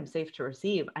like, I am safe to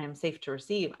receive. I am safe to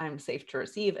receive. I'm safe to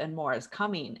receive. And more is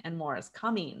coming and more is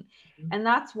coming. And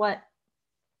that's what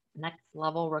next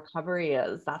level recovery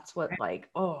is. That's what like,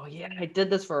 oh yeah, I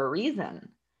did this for a reason.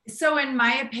 So in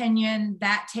my opinion,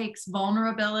 that takes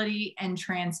vulnerability and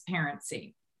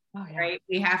transparency. Oh, yeah. Right?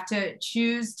 We have to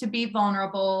choose to be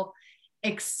vulnerable,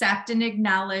 accept and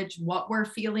acknowledge what we're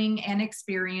feeling and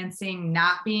experiencing,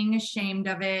 not being ashamed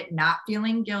of it, not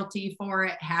feeling guilty for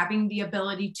it, having the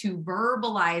ability to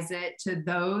verbalize it to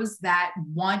those that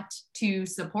want to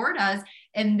support us,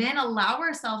 and then allow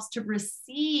ourselves to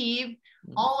receive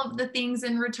all of the things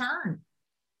in return.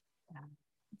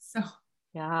 So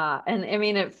yeah. And I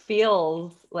mean, it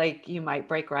feels like you might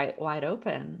break right wide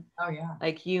open. oh yeah.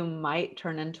 Like you might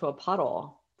turn into a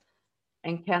puddle.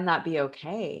 And can that be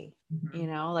okay?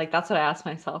 Mm-hmm. Like that's what I asked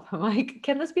myself. I'm like,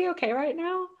 can this be okay right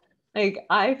now? Like,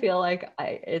 I feel like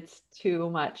it's too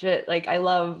much. I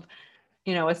love,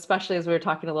 especially as we were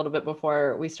talking a little bit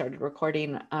before we started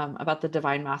recording, about the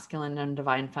divine masculine and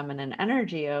divine feminine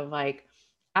energy of like,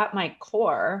 at my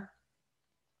core,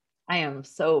 I am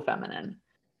so feminine.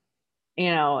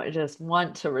 Just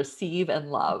want to receive and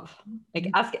love.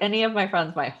 Like ask any of my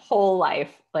friends my whole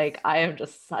life. Like I am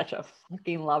just such a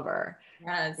fucking lover.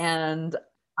 Yes. And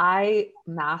I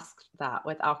masked that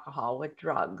with alcohol, with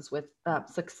drugs, with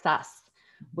success,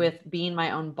 with being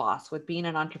my own boss, with being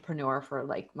an entrepreneur for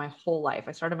like my whole life.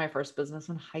 I started my first business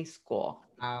in high school.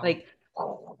 Wow.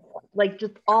 Like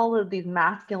just all of these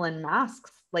masculine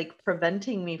masks, like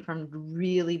preventing me from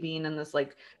really being in this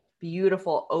like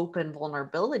beautiful, open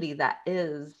vulnerability that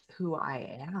is who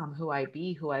I am, who I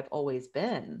be, who I've always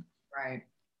been. Right.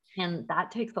 And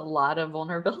that takes a lot of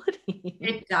vulnerability.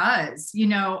 It does.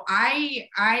 I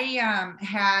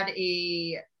had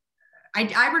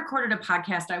I recorded a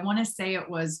podcast. I want to say it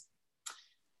was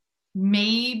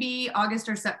maybe August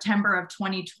or September of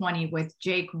 2020 with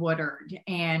Jake Woodard.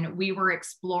 And we were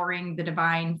exploring the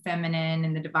divine feminine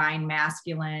and the divine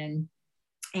masculine.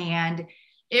 And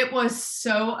it was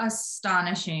so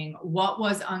astonishing what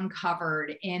was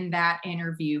uncovered in that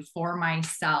interview for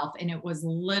myself. And it was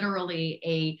literally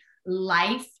a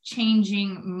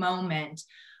life-changing moment.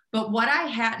 But what I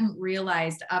hadn't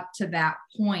realized up to that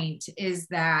point is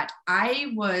that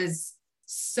I was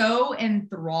so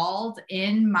enthralled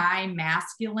in my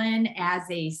masculine as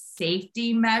a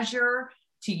safety measure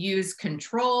to use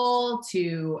control,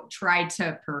 to try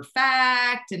to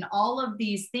perfect, and all of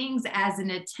these things as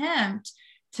an attempt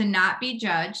to not be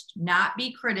judged, not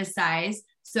be criticized,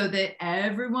 so that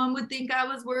everyone would think I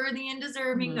was worthy and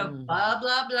deserving of blah,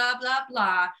 blah, blah, blah,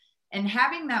 blah. And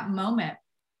having that moment,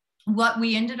 what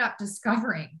we ended up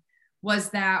discovering was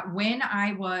that when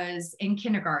I was in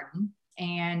kindergarten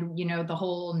and, the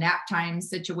whole nap time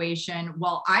situation,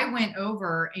 well, I went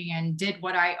over and did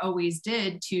what I always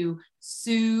did to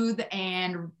soothe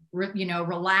and,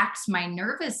 relax my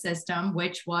nervous system,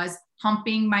 which was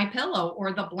humping my pillow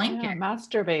or the blanket. Yeah,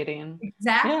 masturbating.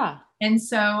 Exactly. Yeah. And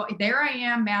so there I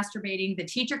am masturbating. The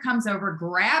teacher comes over,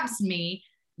 grabs me,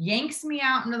 yanks me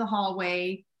out into the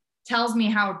hallway, tells me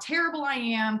how terrible I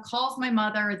am, calls my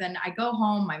mother. Then I go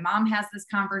home. My mom has this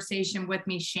conversation with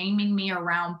me, shaming me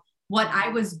around what I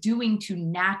was doing to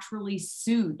naturally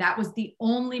soothe. That was the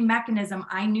only mechanism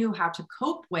I knew how to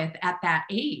cope with at that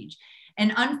age.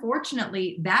 And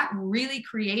unfortunately, that really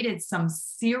created some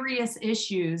serious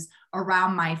issues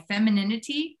around my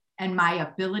femininity and my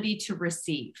ability to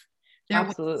receive. There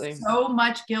Absolutely. was so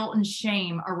much guilt and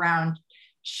shame around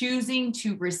choosing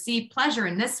to receive pleasure.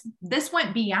 And this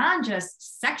went beyond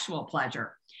just sexual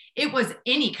pleasure. It was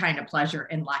any kind of pleasure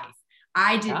in life.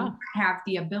 I didn't have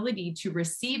the ability to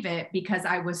receive it because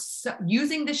I was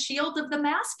using the shield of the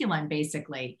masculine,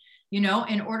 basically, in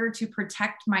order to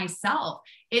protect myself.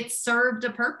 It served a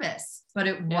purpose, but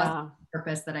it wasn't the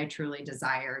purpose that I truly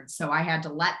desired. So I had to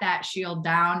let that shield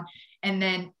down. And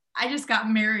then I just got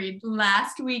married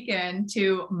last weekend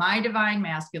to my divine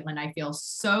masculine. I feel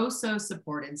so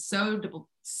supported, so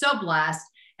blessed.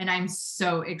 And I'm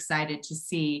so excited to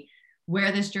see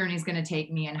where this journey is going to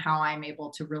take me and how I'm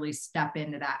able to really step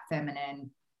into that feminine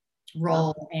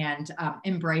role and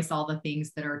embrace all the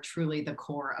things that are truly the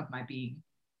core of my being.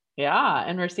 Yeah.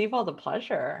 And receive all the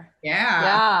pleasure. Yeah.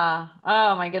 Yeah.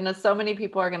 Oh my goodness. So many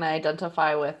people are going to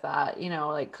identify with that,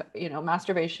 like,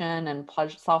 masturbation and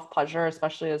self-pleasure,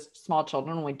 especially as small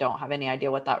children. We don't have any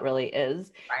idea what that really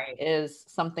Right. is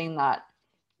something that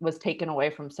was taken away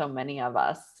from so many of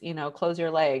us, close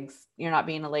your legs. You're not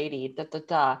being a lady, da, da,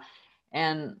 da.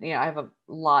 And, I have a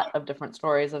lot of different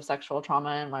stories of sexual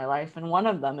trauma in my life. And one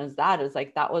of them is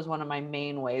like, that was one of my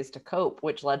main ways to cope,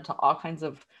 which led to all kinds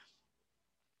of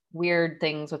weird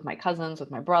things with my cousins,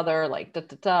 with my brother, like da,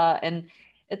 da, da. And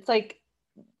it's like,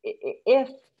 if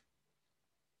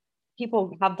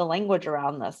people have the language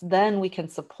around this, then we can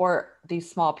support these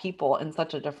small people in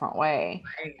such a different way.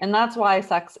 Right. And that's why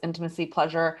sex, intimacy,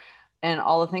 pleasure, and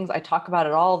all the things, I talk about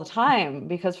it all the time,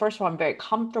 because first of all, I'm very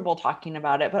comfortable talking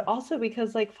about it, but also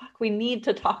because like, fuck, we need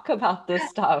to talk about this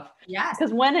stuff. Yes.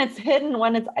 Because when it's hidden,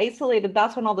 when it's isolated,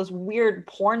 that's when all this weird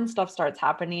porn stuff starts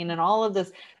happening and all of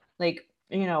this, like,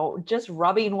 just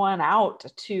rubbing one out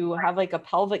to have like a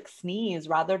pelvic sneeze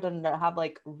rather than to have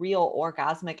like real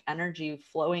orgasmic energy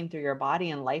flowing through your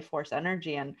body and life force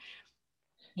energy. And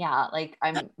yeah, like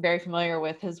I'm very familiar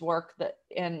with his work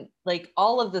and like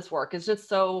all of this work is just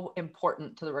so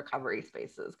important to the recovery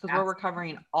spaces because we're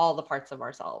recovering all the parts of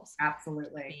ourselves.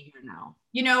 Absolutely. Here now.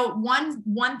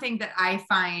 One thing that I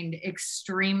find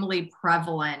extremely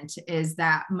prevalent is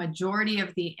that majority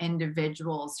of the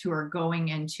individuals who are going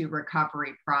into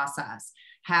recovery process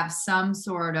have some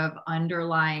sort of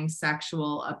underlying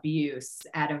sexual abuse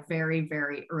at a very,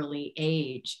 very early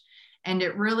age. And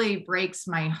it really breaks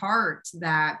my heart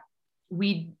that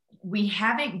we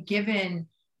haven't given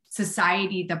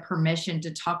society the permission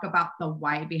to talk about the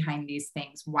why behind these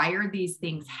things. Why are these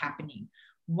things happening?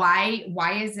 Why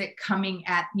is it coming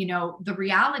at, the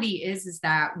reality is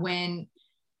that when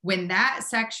that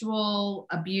sexual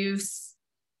abuse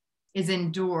is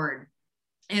endured,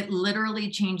 it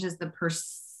literally changes the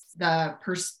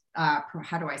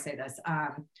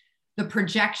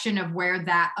projection of where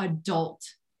that adult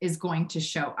is going to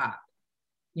show up.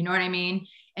 You know what I mean?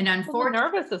 And unfortunately, the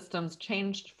nervous system's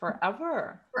changed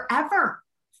forever. But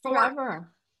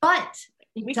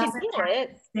we can heal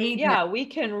it. Yeah, we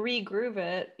can regroove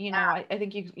it. I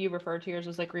think you refer to yours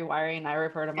as like rewiring. I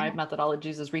refer to my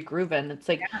methodologies as regrooving. It's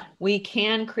like we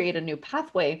can create a new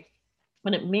pathway,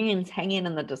 but it means hanging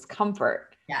in the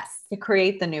discomfort. Yes. To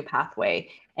create the new pathway.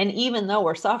 And even though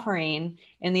we're suffering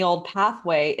in the old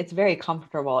pathway, it's very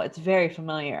comfortable. It's very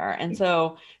familiar. And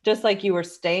so just like you were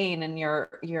staying in your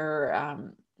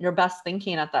best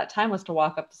thinking at that time was to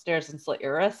walk up the stairs and slit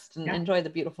your wrist and enjoy the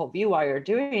beautiful view while you're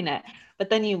doing it. But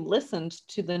then you listened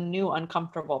to the new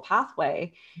uncomfortable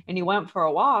pathway and you went for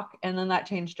a walk, and then that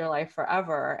changed your life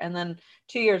forever. And then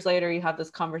 2 years later, you have this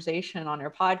conversation on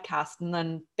your podcast, and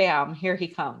then bam, here he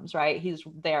comes, right? He's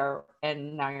there,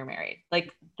 and now you're married.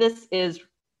 Like this is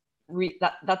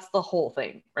that's the whole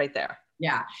thing right there.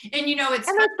 Yeah. And there's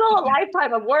still a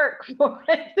lifetime of work for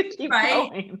it to keep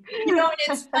going. And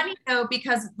it's funny though,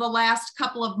 because the last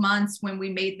couple of months when we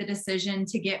made the decision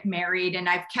to get married, and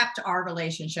I've kept our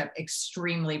relationship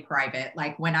extremely private.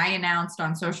 Like when I announced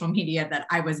on social media that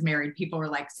I was married, people were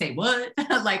like, say what?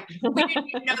 Like we didn't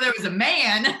even know there was a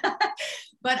man.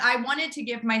 But I wanted to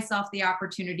give myself the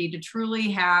opportunity to truly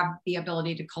have the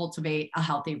ability to cultivate a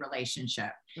healthy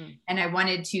relationship. And I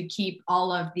wanted to keep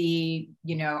all of the,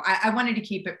 I wanted to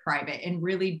keep it private and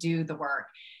really do the work.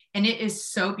 And it is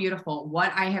so beautiful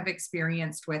what I have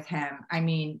experienced with him. I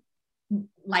mean,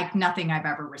 like nothing I've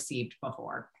ever received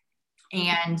before.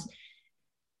 And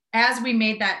as we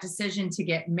made that decision to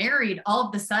get married, all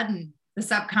of a sudden the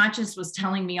subconscious was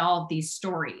telling me all of these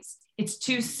stories. It's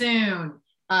too soon.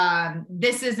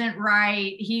 This isn't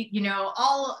right.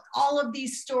 All of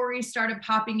these stories started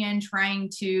popping in, trying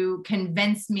to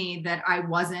convince me that I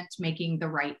wasn't making the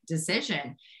right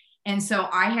decision. And so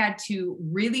I had to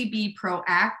really be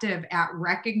proactive at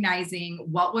recognizing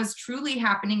what was truly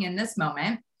happening in this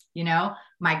moment.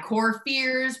 My core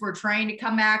fears were trying to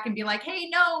come back and be like, hey,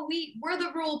 no, we're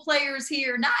the role players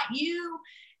here, not you.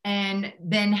 And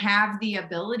then have the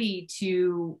ability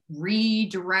to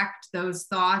redirect those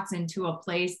thoughts into a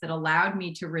place that allowed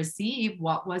me to receive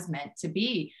what was meant to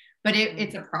be. But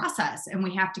it's a process, and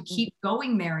we have to keep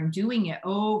going there and doing it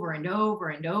over and over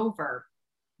and over.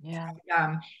 Yeah.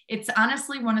 It's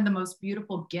honestly one of the most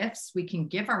beautiful gifts we can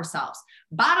give ourselves.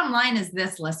 Bottom line is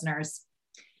this, listeners.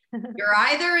 You're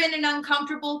either in an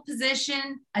uncomfortable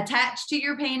position attached to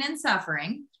your pain and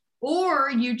suffering, or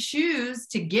you choose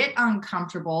to get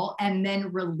uncomfortable and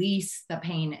then release the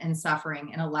pain and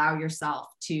suffering and allow yourself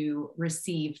to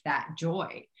receive that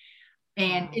joy.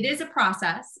 And it is a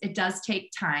process. It does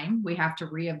take time. We have to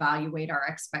reevaluate our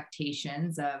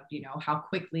expectations of, how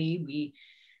quickly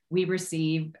we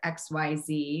receive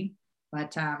XYZ,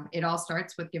 but it all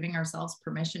starts with giving ourselves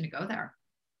permission to go there.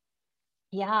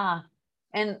 Yeah.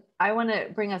 And I want to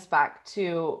bring us back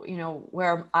to,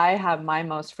 where I have my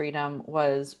most freedom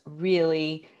was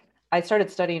really, I started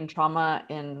studying trauma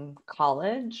in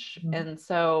college. Mm-hmm. And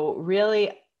so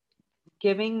really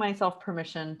giving myself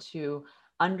permission to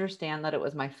understand that it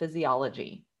was my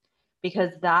physiology,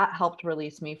 because that helped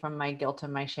release me from my guilt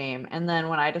and my shame. And then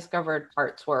when I discovered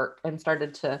parts work and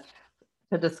started to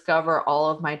discover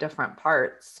all of my different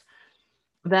parts,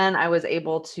 then I was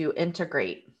able to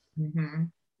integrate. Mm-hmm.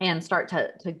 And start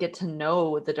to get to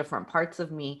know the different parts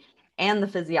of me and the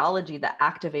physiology that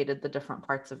activated the different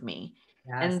parts of me.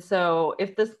 Yes. And so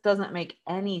if this doesn't make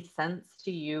any sense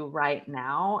to you right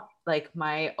now, like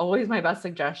my best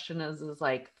suggestion is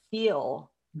like,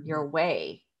 feel mm-hmm. your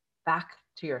way back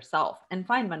to yourself and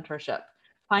find mentorship,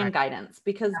 find guidance,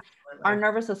 because absolutely. Our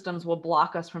nervous systems will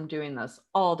block us from doing this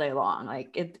all day long. Like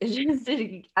it's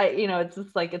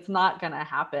just like, it's not going to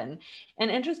happen. And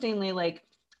interestingly, like,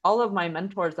 all of my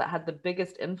mentors that had the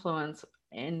biggest influence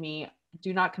in me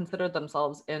do not consider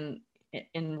themselves in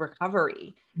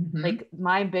recovery. Mm-hmm. Like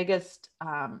my biggest,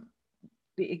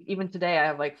 even today I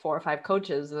have like 4 or 5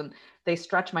 coaches and they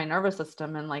stretch my nervous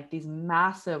system in like these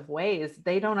massive ways.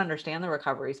 They don't understand the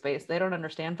recovery space. They don't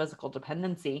understand physical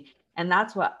dependency. And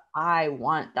that's what I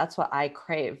want. That's what I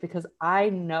crave, because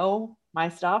I know my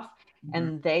stuff mm-hmm.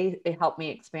 and they help me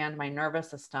expand my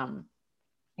nervous system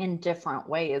in different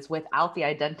ways without the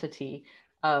identity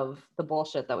of the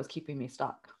bullshit that was keeping me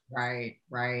stuck. Right.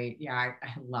 Yeah, I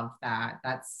love that.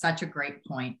 That's such a great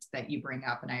point that you bring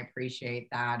up, and I appreciate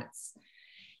that. It's,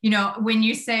 when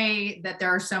you say that there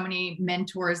are so many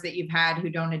mentors that you've had who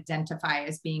don't identify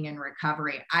as being in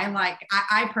recovery,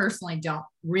 I personally don't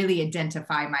really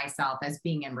identify myself as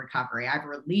being in recovery. I've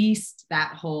released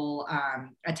that whole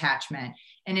attachment,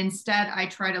 and instead I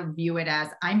try to view it as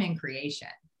I'm in creation.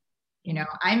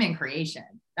 I'm in creation.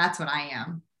 That's what I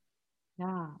am.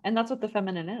 Yeah. And that's what the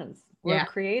feminine is. We're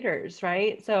creators,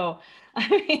 right? So, I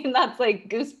mean, that's like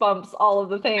goosebumps, all of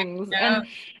the things. Yeah.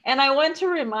 And I want to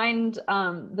remind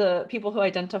the people who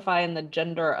identify in the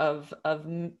gender of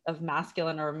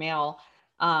masculine or male,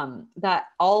 that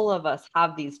all of us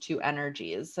have these 2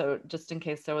 energies. So just in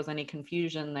case there was any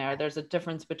confusion there's a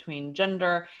difference between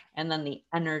gender and then the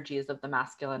energies of the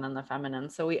masculine and the feminine.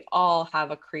 So we all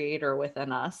have a creator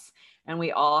within us, and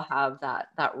we all have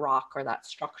that rock or that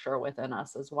structure within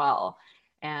us as well.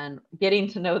 And getting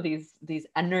to know these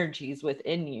energies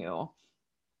within you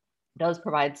does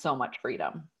provide so much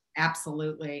freedom.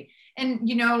 Absolutely. And,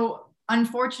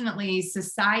 unfortunately,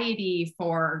 society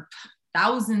for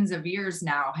thousands of years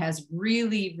now has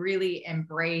really, really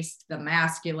embraced the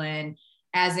masculine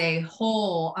as a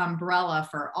whole umbrella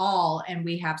for all. And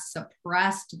we have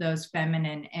suppressed those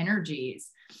feminine energies.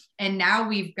 And now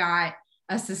we've got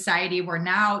a society where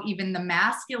now even the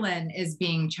masculine is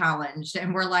being challenged,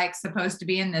 and we're like supposed to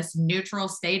be in this neutral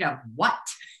state of what?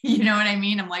 You know what I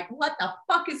mean? I'm like, what the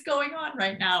fuck is going on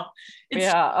right now?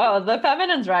 The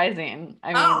feminine's rising.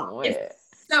 I mean, it's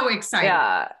so exciting.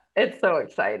 Yeah, it's so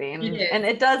exciting. And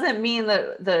it doesn't mean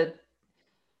that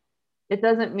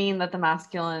the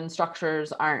masculine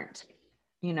structures aren't,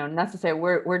 necessary.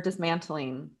 We're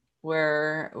dismantling.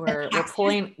 We're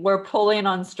pulling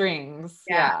on strings.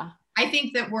 Yeah. I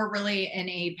think that we're really in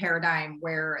a paradigm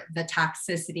where the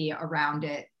toxicity around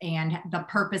it and the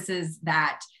purposes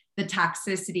that the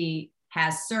toxicity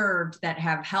has served that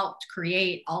have helped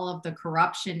create all of the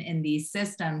corruption in these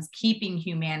systems, keeping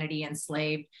humanity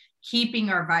enslaved, keeping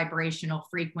our vibrational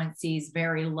frequencies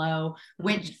very low,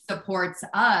 which supports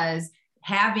us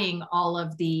having all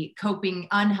of the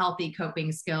unhealthy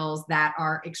coping skills that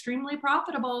are extremely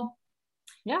profitable.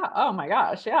 Yeah. Oh my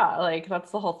gosh. Yeah. Like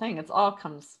that's the whole thing. It's all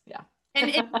comes. Yeah.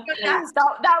 And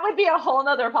that would be a whole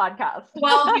nother podcast.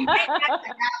 Well, we might have to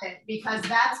have it, because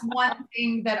that's one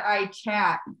thing that I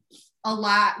chat a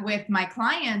lot with my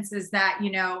clients is that,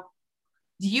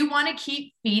 do you want to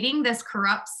keep feeding this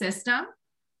corrupt system?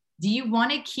 Do you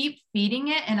want to keep feeding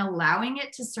it and allowing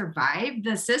it to survive?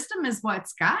 The system is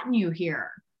what's gotten you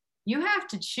here. You have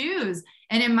to choose.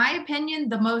 And in my opinion,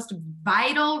 the most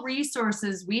vital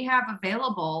resources we have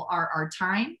available are our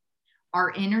time,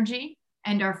 our energy,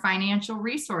 and our financial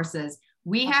resources.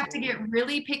 We have to get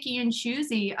really picky and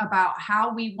choosy about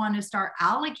how we want to start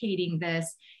allocating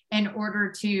this in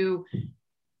order to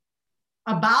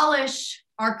abolish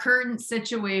our current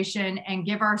situation and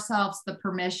give ourselves the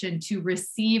permission to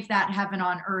receive that heaven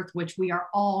on earth, which we are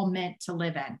all meant to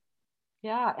live in.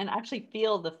 Yeah. And actually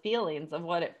feel the feelings of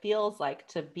what it feels like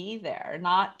to be there,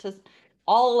 not just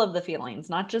all of the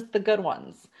feelings, not just the good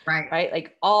ones, Right. right?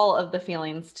 Like all of the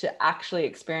feelings, to actually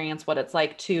experience what it's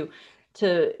like to,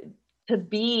 to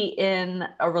be in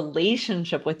a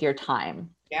relationship with your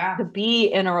time, Yeah. to be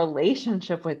in a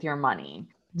relationship with your money,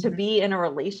 to Mhm. be in a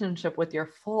relationship with your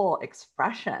full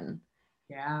expression.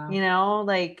 Yeah. You know,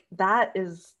 like that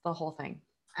is the whole thing.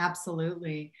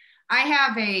 Absolutely. I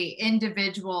have a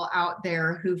individual out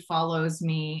there who follows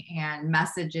me and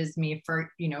messages me for,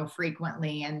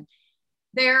 frequently, and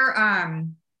they're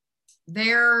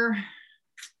they're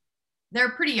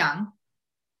they're pretty young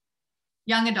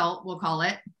adult, we'll call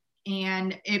it.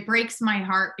 And it breaks my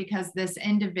heart because this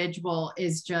individual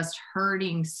is just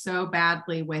hurting so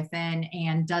badly within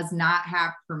and does not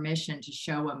have permission to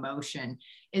show emotion,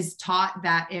 is taught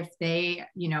that if they,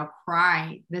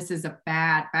 cry, this is a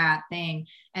bad, bad thing.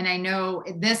 And I know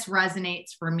this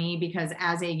resonates for me because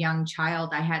as a young child,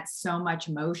 I had so much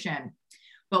emotion.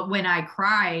 But when I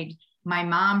cried, my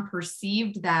mom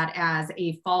perceived that as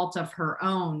a fault of her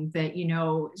own, that,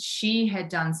 she had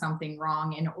done something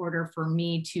wrong in order for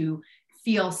me to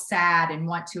feel sad and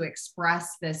want to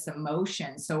express this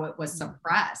emotion. So it was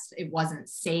suppressed. It wasn't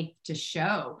safe to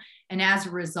show. And as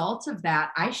a result of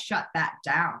that, I shut that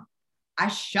down. I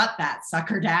shut that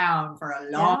sucker down for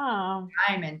a long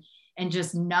time and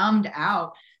just numbed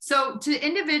out. So to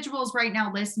individuals right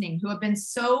now listening who have been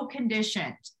so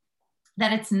conditioned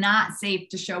that it's not safe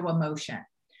to show emotion,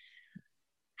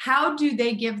 how do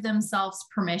they give themselves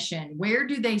permission? Where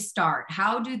do they start?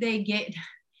 How do they get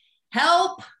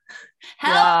help?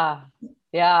 Yeah.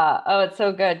 Oh, it's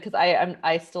so good because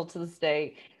I still to this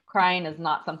day, crying is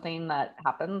not something that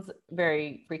happens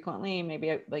very frequently,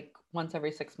 maybe like once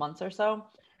every 6 months or so.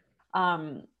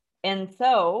 And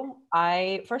so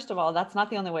first of all, that's not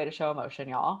the only way to show emotion,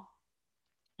 y'all.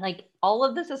 Like all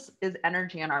of this is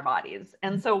energy in our bodies.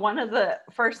 And so one of the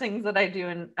first things that I do,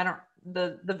 and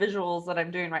the visuals that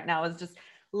I'm doing right now is just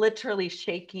literally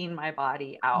shaking my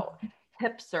body out.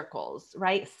 Hip circles,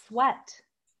 right? Sweat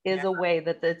is a way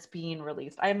that it's being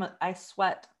released. I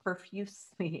sweat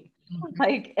profusely.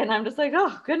 Like, and I'm just like,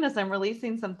 oh goodness, I'm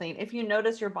releasing something. If you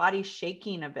notice your body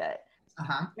shaking a bit,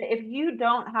 if you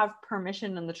don't have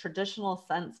permission in the traditional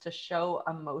sense to show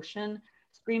emotion,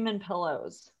 scream in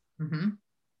pillows.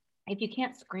 If you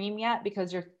can't scream yet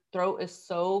because your throat is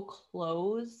so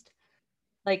closed,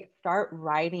 like start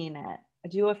writing it.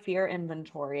 Do a fear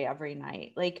inventory every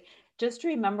night. Like just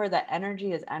remember that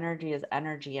energy is energy is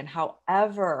energy. And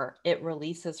however it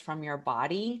releases from your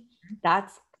body,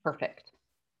 that's perfect.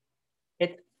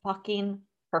 It's fucking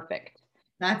perfect.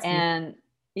 And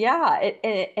yeah,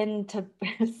 and to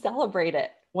celebrate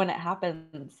it when it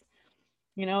happens.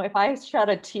 If I shed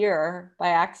a tear by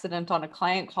accident on a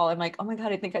client call, I'm like, oh my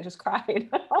God, I think I just cried.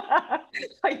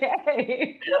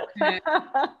 Yay.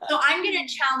 So I'm going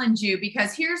to challenge you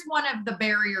because here's one of the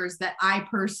barriers that I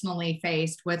personally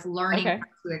faced with learning how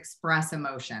to express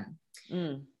emotion.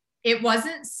 It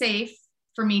wasn't safe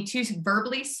for me to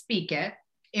verbally speak it.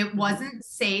 It wasn't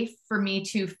safe for me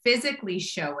to physically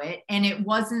show it, and it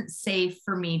wasn't safe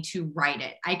for me to write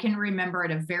it. I can remember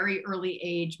at a very early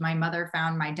age, my mother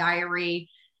found my diary,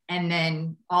 and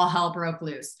then all hell broke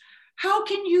loose. How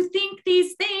can you think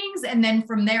these things? And then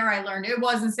from there, I learned it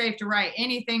wasn't safe to write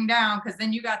anything down because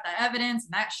then you got the evidence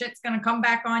and that shit's going to come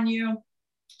back on you.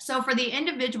 So for the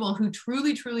individual who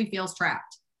truly, truly feels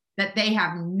trapped, that they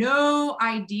have no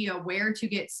idea where to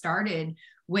get started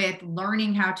with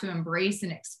learning how to embrace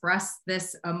and express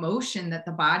this emotion that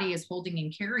the body is holding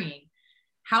and carrying,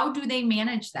 how do they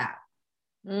manage that?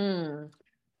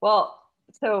 Well,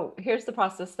 so here's the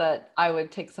process that I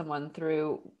would take someone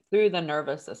through the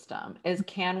nervous system is,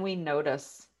 can we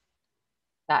notice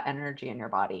that energy in your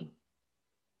body?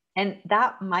 And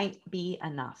that might be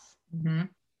enough.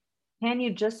 Can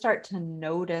you just start to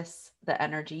notice the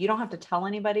energy? You don't have to tell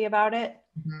anybody about it.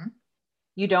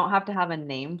 You don't have to have a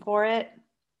name for it,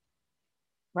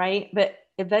 right? But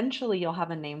eventually you'll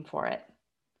have a name for it.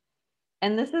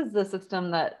 And this is the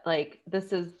system that, like,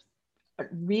 this is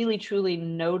really truly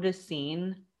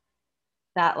noticing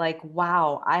that, like,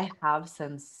 wow, I have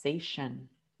sensation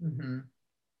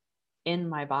in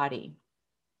my body.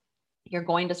 You're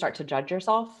going to start to judge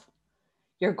yourself.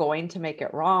 You're going to make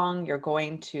it wrong. You're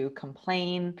going to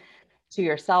complain to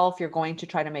yourself. You're going to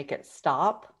try to make it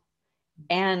stop.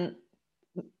 And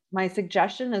my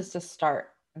suggestion is to start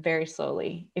very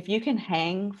slowly. If you can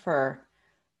hang for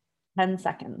 10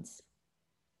 seconds,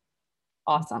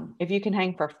 awesome. If you can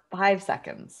hang for 5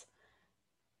 seconds,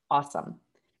 Awesome.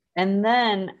 And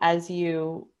then as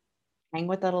you hang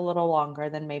with it a little longer,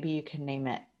 then maybe you can name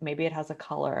it. Maybe it has a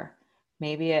color.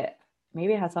 Maybe it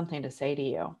has something to say to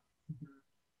you.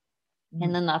 Mm-hmm.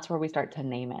 And then that's where we start to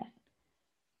name it.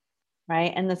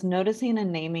 Right? And this noticing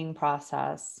and naming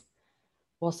process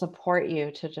will support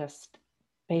you to just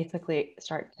basically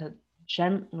start to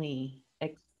gently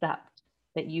accept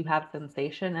that you have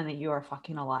sensation and that you are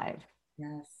fucking alive.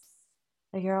 Yes.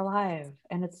 That you're alive,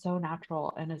 and it's so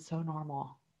natural and it's so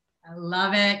normal. I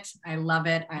love it. I love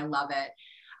it. I love it.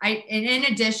 And in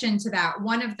addition to that,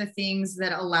 one of the things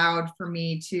that allowed for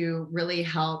me to really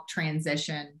help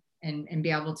transition and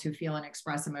be able to feel and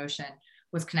express emotion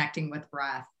was connecting with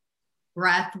breath.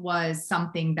 Breath was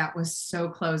something that was so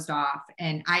closed off,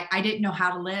 and I didn't know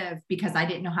how to live because I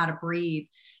didn't know how to breathe.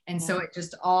 And so it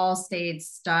just all stayed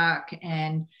stuck.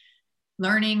 And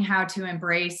learning how to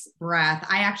embrace breath,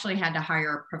 I actually had to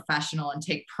hire a professional and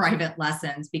take private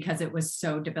lessons because it was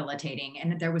so debilitating.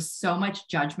 And there was so much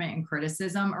judgment and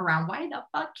criticism around, why the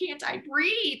fuck can't I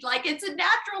breathe? Like, it's a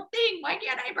natural thing. Why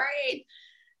can't I breathe?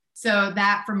 So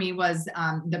that for me was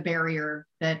the barrier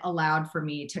that allowed for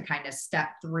me to kind of step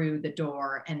through the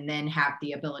door and then have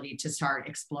the ability to start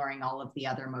exploring all of the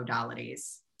other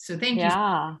modalities. So thank you.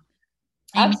 Yeah,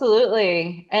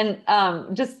 absolutely. And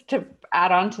just to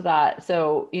add on to that.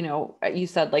 So, you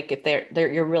said like, if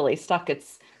you're really stuck,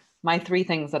 it's my 3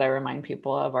 things that I remind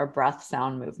people of are breath,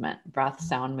 sound, movement, breath,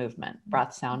 sound, movement,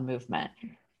 breath, sound, movement.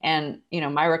 And,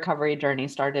 my recovery journey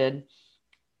started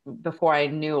before I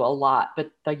knew a lot,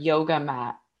 but the yoga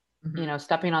mat,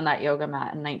 stepping on that yoga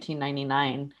mat in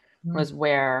 1999 was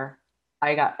where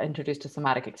I got introduced to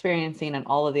somatic experiencing and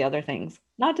all of the other things.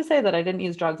 Not to say that I didn't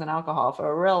use drugs and alcohol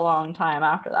for a real long time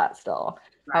after that still.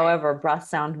 Right. However, breath,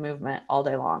 sound, movement all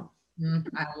day long.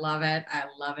 I love it. I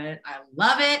love it. I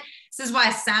love it. This is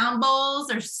why sound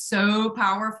bowls are so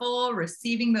powerful,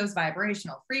 receiving those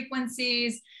vibrational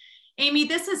frequencies. Amy,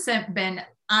 this has been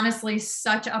honestly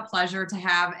such a pleasure to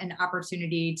have an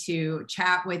opportunity to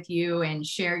chat with you and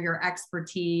share your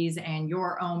expertise and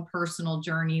your own personal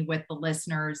journey with the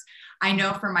listeners. I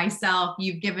know for myself,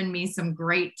 you've given me some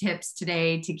great tips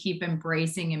today to keep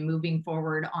embracing and moving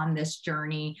forward on this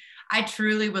journey. I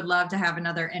truly would love to have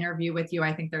another interview with you.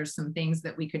 I think there's some things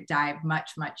that we could dive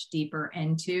much, much deeper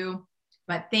into.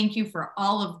 But thank you for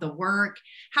all of the work.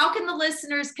 How can the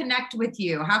listeners connect with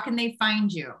you? How can they find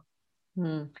you?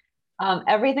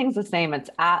 Everything's the same. It's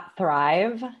at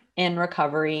Thrive in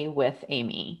Recovery with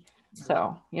Amy.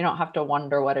 So you don't have to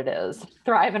wonder what it is.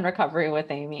 Thrive in Recovery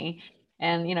with Amy.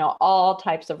 And, all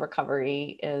types of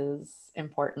recovery is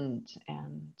important.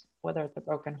 And whether it's a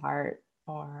broken heart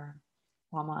or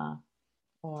trauma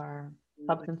or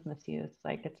substance misuse,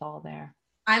 like, it's all there.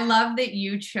 I love that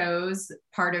you chose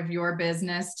part of your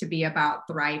business to be about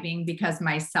thriving, because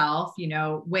myself,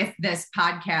 with this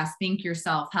podcast, Think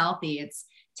Yourself Healthy, it's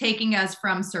taking us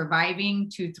from surviving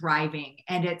to thriving,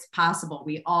 and it's possible.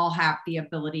 We all have the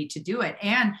ability to do it.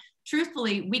 And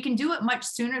truthfully, we can do it much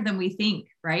sooner than we think,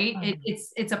 right?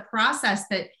 It's a process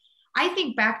that I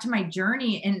think back to my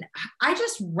journey, and I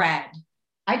just read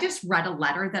a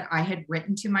letter that I had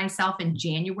written to myself in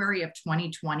January of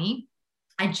 2020.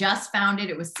 I just found it.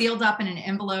 It was sealed up in an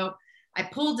envelope. I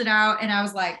pulled it out and I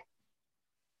was like,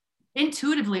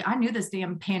 intuitively, I knew this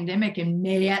damn pandemic and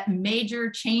major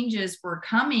changes were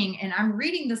coming. And I'm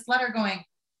reading this letter going,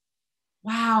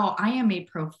 wow, I am a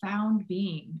profound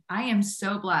being. I am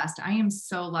so blessed. I am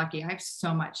so lucky. I have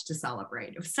so much to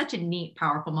celebrate. It was such a neat,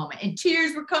 powerful moment. And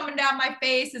tears were coming down my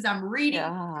face as I'm reading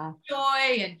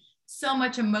joy and so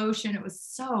much emotion. It was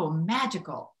so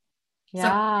magical.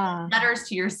 Yeah. So letters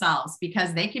to yourselves,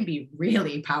 because they can be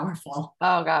really powerful.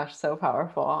 Oh gosh, so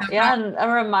powerful. Yeah. And a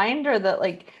reminder that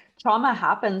like trauma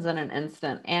happens in an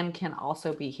instant and can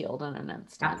also be healed in an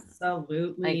instant.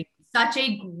 Absolutely. Such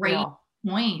a great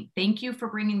point. Thank you for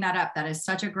bringing that up. That is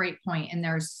such a great point. And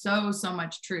there's so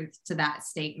much truth to that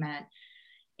statement.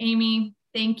 Amy,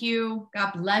 thank you.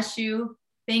 God bless you.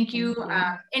 Thank you.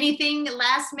 Anything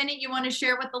last minute you want to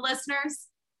share with the listeners?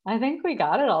 I think we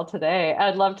got it all today.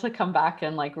 I'd love to come back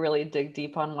and like really dig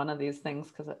deep on one of these things,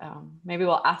 because maybe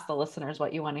we'll ask the listeners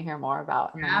what you want to hear more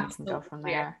about, and then we can go from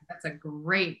there. That's a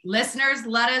great. Listeners,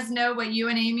 let us know what you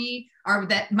and Amy, or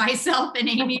that myself and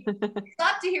Amy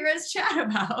love to hear us chat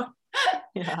about.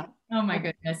 Yeah. Oh my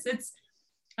goodness. It's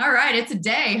all right. It's a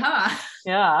day, huh?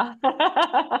 Yeah.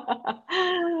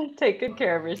 Take good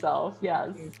care of yourself.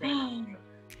 Yes.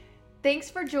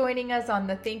 Thanks for joining us on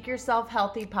the Think Yourself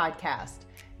Healthy podcast.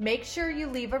 Make sure you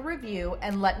leave a review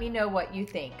and let me know what you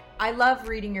think. I love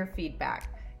reading your feedback.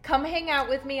 Come hang out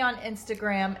with me on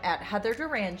Instagram at Heather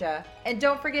Duranja, and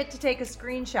don't forget to take a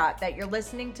screenshot that you're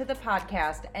listening to the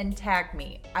podcast and tag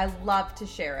me. I love to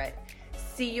share it.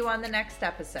 See you on the next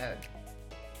episode.